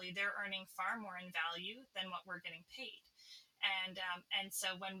 eventually they're earning far more in value than what we're getting paid. And so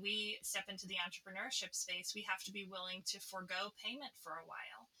when we step into the entrepreneurship space, we have to be willing to forego payment for a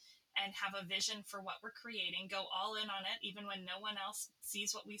while and have a vision for what we're creating, go all in on it, even when no one else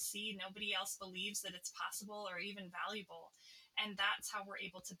sees what we see, nobody else believes that it's possible or even valuable. And that's how we're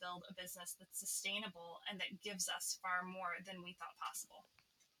able to build a business that's sustainable and that gives us far more than we thought possible.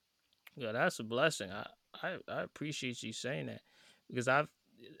 Yeah, that's a blessing. I appreciate you saying that because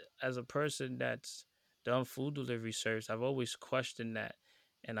as a person that's done food delivery service, I've always questioned that.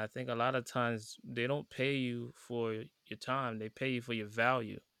 And I think a lot of times they don't pay you for your time, they pay you for your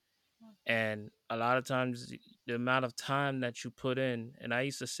value. And a lot of times the amount of time that you put in, and I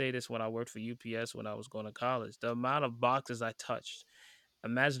used to say this when I worked for UPS when I was going to college, the amount of boxes I touched.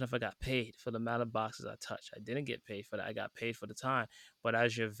 Imagine if I got paid for the amount of boxes I touched. I didn't get paid for that. I got paid for the time. But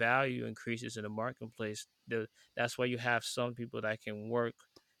as your value increases in the marketplace, that's why you have some people that can work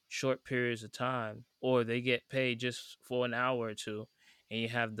short periods of time, or they get paid just for an hour or two, and you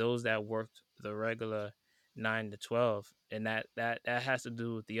have those that work the regular 9 to 12, and that has to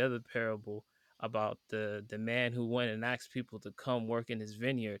do with the other parable about the man who went and asked people to come work in his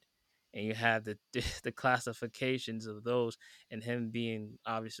vineyard, and you have the classifications of those, and him being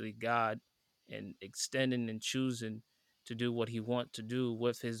obviously God and extending and choosing to do what he wants to do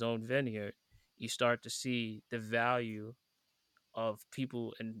with his own vineyard. You start to see the value of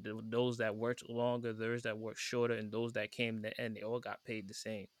people, and those that worked longer, those that worked shorter, and those that came to the end. They all got paid the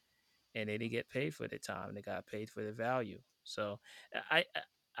same, and they didn't get paid for their time. They got paid for their value. So I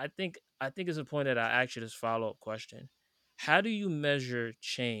think it's a point that I ask you this follow up question: how do you measure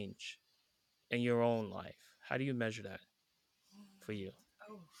change in your own life? How do you measure that for you?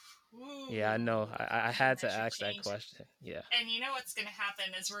 Oh, Yeah, I know. ooh, I how do you had to measure ask that change? question. Yeah. And you know what's going to happen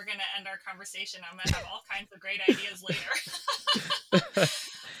is we're going to end our conversation. I'm going to have all kinds of great ideas later.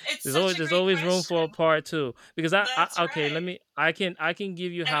 It's such a There's great always room for a question. part two because I That's okay, let right. me I can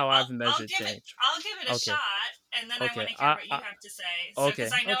give you And how I've measured change. I'll give it a Okay. shot, and then I Okay. want to hear what you have to say. So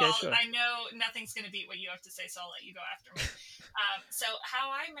because Okay. Okay, sure. I know nothing's going to beat what you have to say, so I'll let you go after me. So how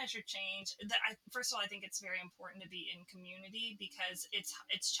I measure change, first of all, I think it's very important to be in community because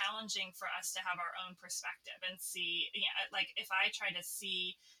it's challenging for us to have our own perspective and see, like if I try to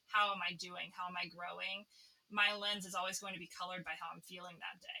see how am I doing, how am I growing, my lens is always going to be colored by how I'm feeling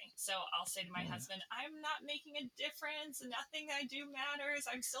that day. So I'll say to my Mm, husband, I'm not making a difference. Nothing I do matters.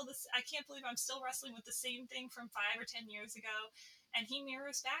 I'm still this. I can't believe I'm still wrestling with the same thing from 5 or 10 years ago. And he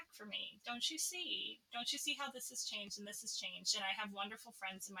mirrors back for me. Don't you see? Don't you see how this has changed and this has changed? And I have wonderful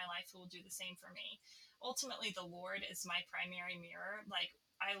friends in my life who will do the same for me. Ultimately, the Lord is my primary mirror. Like,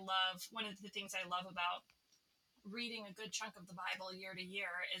 I love, one of the things I love about reading a good chunk of the Bible year to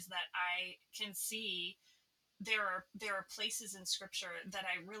year is that I can see there are places in scripture that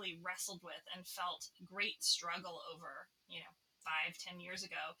I really wrestled with and felt great struggle over, 5, 10 years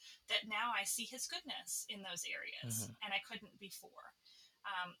ago, that now I see his goodness in those areas mhm, and I couldn't before.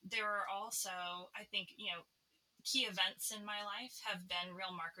 There are also, I think, key events in my life have been real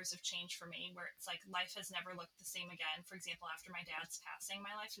markers of change for me, where it's like life has never looked the same again. For example, after my dad's passing,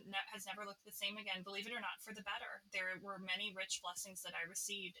 my life has never looked the same again, believe it or not, for the better. There were many rich blessings that I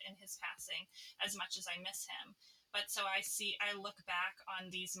received in his passing, as much as I miss him. But so I look back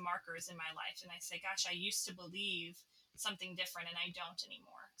on these markers in my life and I say, gosh, I used to believe something different and I don't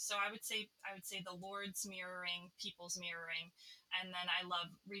anymore. So I would say the Lord's mirroring, people's mirroring, and then I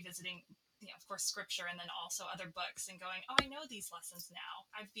love revisiting, of course, scripture and then also other books and going, oh, I know these lessons now.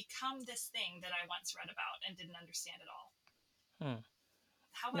 I've become this thing that I once read about and didn't understand at all. hmm.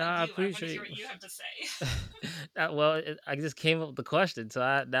 How Yeah, about I you? I want to hear appreciate. what you have to say. Well, I just came up with the question, so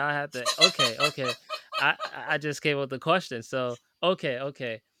now I have to. Okay, okay. I just came up with the question, so okay,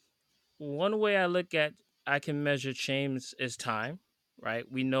 okay. One way I can measure change is time, right?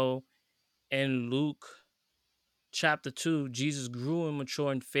 We know in Luke chapter 2, Jesus grew and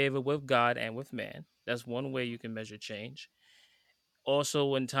matured in favor with God and with man. That's one way you can measure change. Also,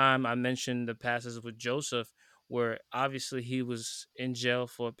 one time I mentioned the passage with Joseph, where obviously he was in jail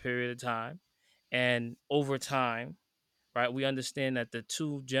for a period of time. And over time, right? We understand that the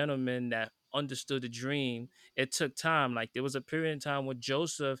two gentlemen that understood the dream, it took time. Like there was a period in time when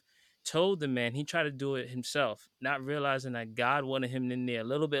Joseph told the man he tried to do it himself, not realizing that God wanted him in there a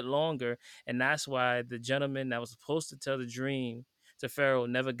little bit longer. And that's why the gentleman that was supposed to tell the dream to Pharaoh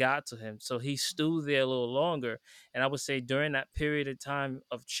never got to him. So he stewed there a little longer. And I would say during that period of time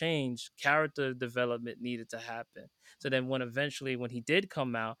of change, character development needed to happen. So then when he did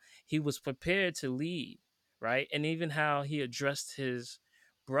come out, he was prepared to lead, right? And even how he addressed his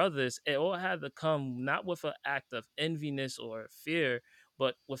brothers, it all had to come not with an act of enviness or fear,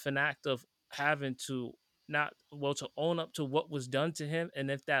 but with an act of having to not well to own up to what was done to him, and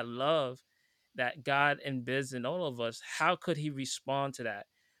if that love that God embeds in all of us, how could he respond to that?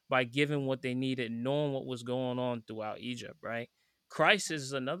 By giving what they needed, knowing what was going on throughout Egypt, right? Crisis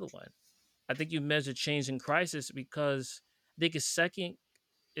is another one. I think you measure change in crisis because I think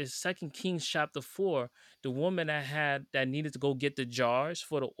Second Kings chapter 4, the woman that needed to go get the jars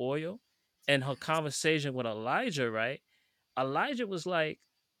for the oil, and her conversation with Elijah, right? Elijah was like,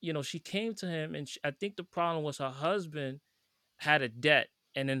 she came to him, and I think the problem was her husband had a debt,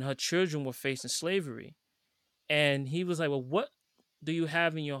 and then her children were facing slavery. And he was like, well, what do you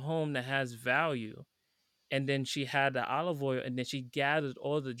have in your home that has value? And then she had the olive oil, and then she gathered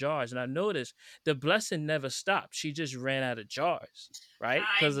all the jars. And I noticed the blessing never stopped. She just ran out of jars, right?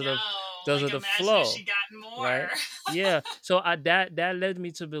 I Because of the know. because Like, of the imagine if she flow, got more. right? Yeah. So that led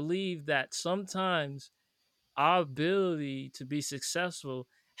me to believe that sometimes our ability to be successful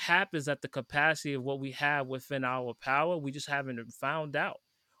happens at the capacity of what we have within our power. We just haven't found out.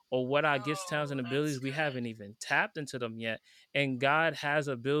 Or what our gifts, talents, Oh, and that's abilities, we good. haven't even tapped into them yet. And God has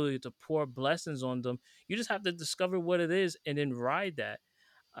ability to pour blessings on them. You just have to discover what it is and then ride that.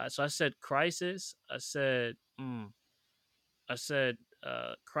 So I said crisis. I said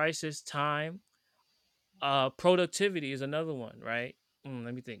crisis, time. Productivity is another one, right?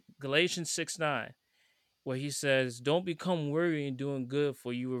 Let me think. Galatians 6:9, where he says, "Don't become weary in doing good,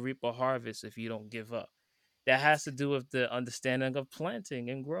 for you will reap a harvest if you don't give up." That That's has to do with the understanding of planting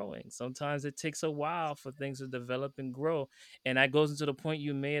and growing. Sometimes it takes a while for things to develop and grow. And that goes into the point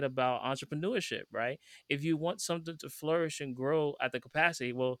you made about entrepreneurship, right? If you want something to flourish and grow at the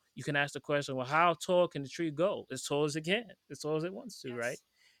capacity, well, you can ask the question, well, how tall can the tree go? As tall as it can, as tall as it wants to, right?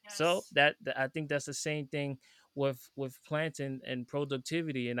 yes. So Yes. I think that's the same thing with planting and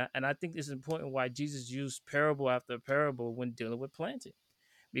productivity. And I think it's important why Jesus used parable after parable when dealing with planting,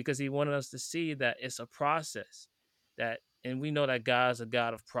 because he wanted us to see that it's a process, and we know that God's a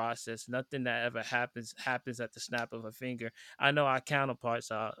God of process. Nothing that ever happens at the snap of a finger. I know our counterparts,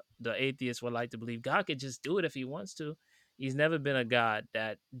 the atheists, would like to believe God could just do it if he wants to. He's never been a God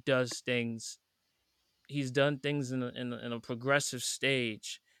that does things. He's done things in a progressive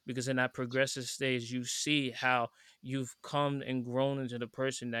stage, because in that progressive stage you see how you've come and grown into the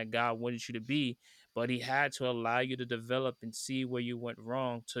person that God wanted you to be. But he had to allow you to develop and see where you went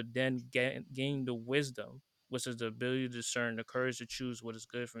wrong, to then gain the wisdom, which is the ability to discern, the courage to choose what is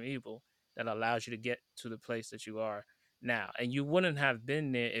good from evil, that allows you to get to the place that you are now. And you wouldn't have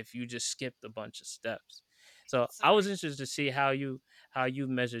been there if you just skipped a bunch of steps. So So I was right. interested to see how you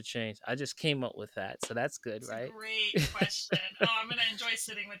measure change. I just came up with that, so that's good, It's a right? great question. Oh, I'm gonna enjoy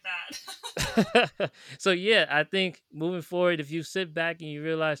sitting with that. So yeah, I think moving forward, if you sit back and you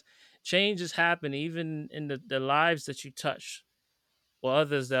realize change is happening, even in the lives that you touch or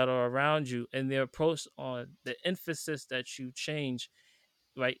others that are around you, and their approach on the emphasis that you change,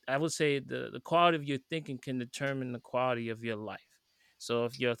 right? I would say the quality of your thinking can determine the quality of your life. So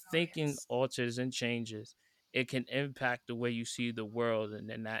if your Oh, thinking yes. alters and changes, it can impact the way you see the world, and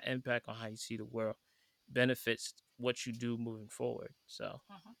then that impact on how you see the world benefits what you do moving forward. So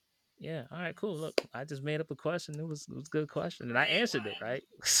Mhm. yeah, all right, cool. Look, Yes. I just made up a question. It was a good question, and I Great answered it one. right.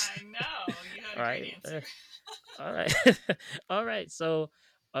 I know. You had All a great right, answer. all right, all right. So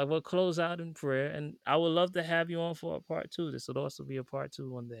we'll close out in prayer, and I would love to have you on for a part two. This would also be a part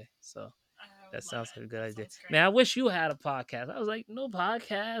two one day. So I that would love sounds it. like a good That idea. sounds Man, I great. wish you had a podcast. I was like, no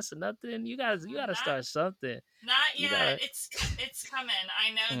podcast or nothing. You Mm, gotta Not start something. Not You yet. gotta. It's coming. I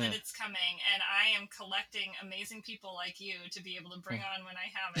know that Mm, it's coming, and I am collecting amazing people like you to be able to bring mm. on when I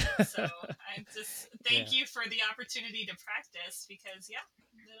have it. So I just thank Yeah. you for the opportunity to practice because yeah,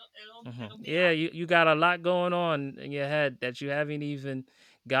 it'll be Yeah, out. you got a lot going on in your head that you haven't even.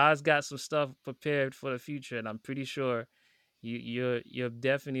 God's got some stuff prepared for the future, and I'm pretty sure you'll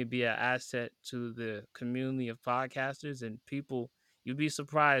definitely be an asset to the community of podcasters and people. You'd be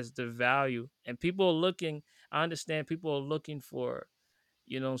surprised the value, and people are looking. I understand people are looking for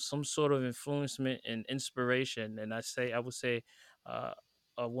some sort of influencement and inspiration. And I would say, uh,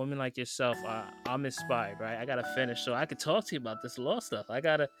 a woman like yourself, I'm inspired, right? I gotta finish so I could talk to you about this law stuff. I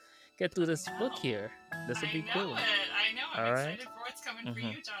gotta get through I this book know. here. This will I be know cool. it. I know. I'm All right. excited for what's coming for Mm-hmm.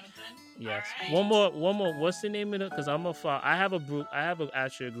 you, Jonathan. All Yes. One right. more. One more. What's the name of it? Because I'm a file. I have a group. I have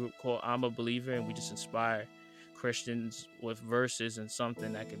actually a group called I'm a Believer, and we just inspire Christians with verses and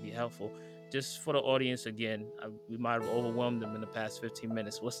something that could be helpful. Just for the audience again, we might have overwhelmed them in the past 15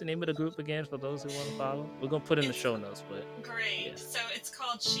 minutes. What's the name of the group again for those who want to follow? We're gonna put in the It's show notes, but great. yeah. So it's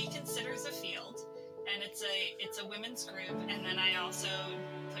called She Considers a Field, and it's a women's group. And then I also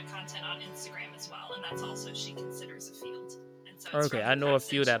put content on Instagram as well, and that's also She Considers a Field. And so it's Okay, from I the know a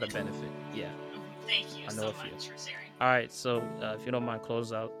few passage that'll in benefit. Yeah. Thank you I know so a few. much for sharing. All right, so if you don't mind,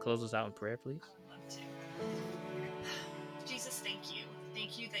 close us out in prayer, please. I would love to. Jesus, thank you.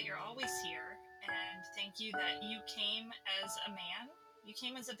 Thank you that you're always here. And thank you that you came as a man. You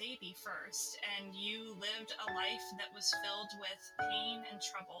came as a baby first, and you lived a life that was filled with pain and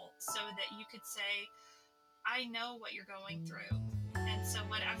trouble so that you could say, I know what you're going through. And so,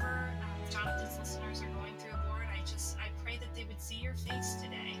 whatever Jonathan's listeners are going through, Lord, I pray that they would see your face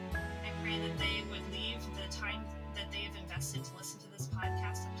today. I pray that they would leave the time that they have invested to listen to this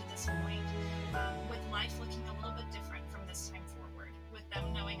podcast up to this point with life looking a little bit different from this time forward, with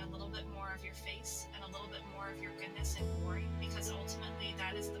them knowing a little bit more of your face and a little bit more of your goodness and glory, because ultimately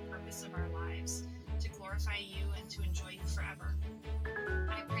that is the purpose of our lives, to glorify you and to enjoy you forever.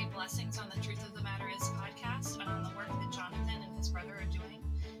 I pray blessings on the Truth of the Matter Is podcast and on the work that Jonathan and his brother are doing,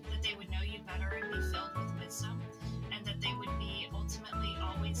 that they would know you better and be filled with wisdom, and that they would be ultimately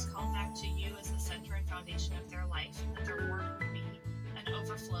always called back to you as the center and foundation of their life, and that their work would be an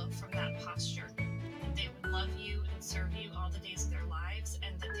overflow from that posture, that they would love you and serve you all the days of their lives,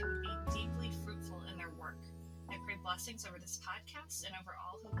 and that they would be deeply fruitful in their work. I pray blessings over this podcast and over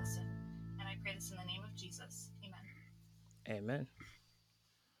all who listen, and I pray this in the name of Jesus. Amen. Amen.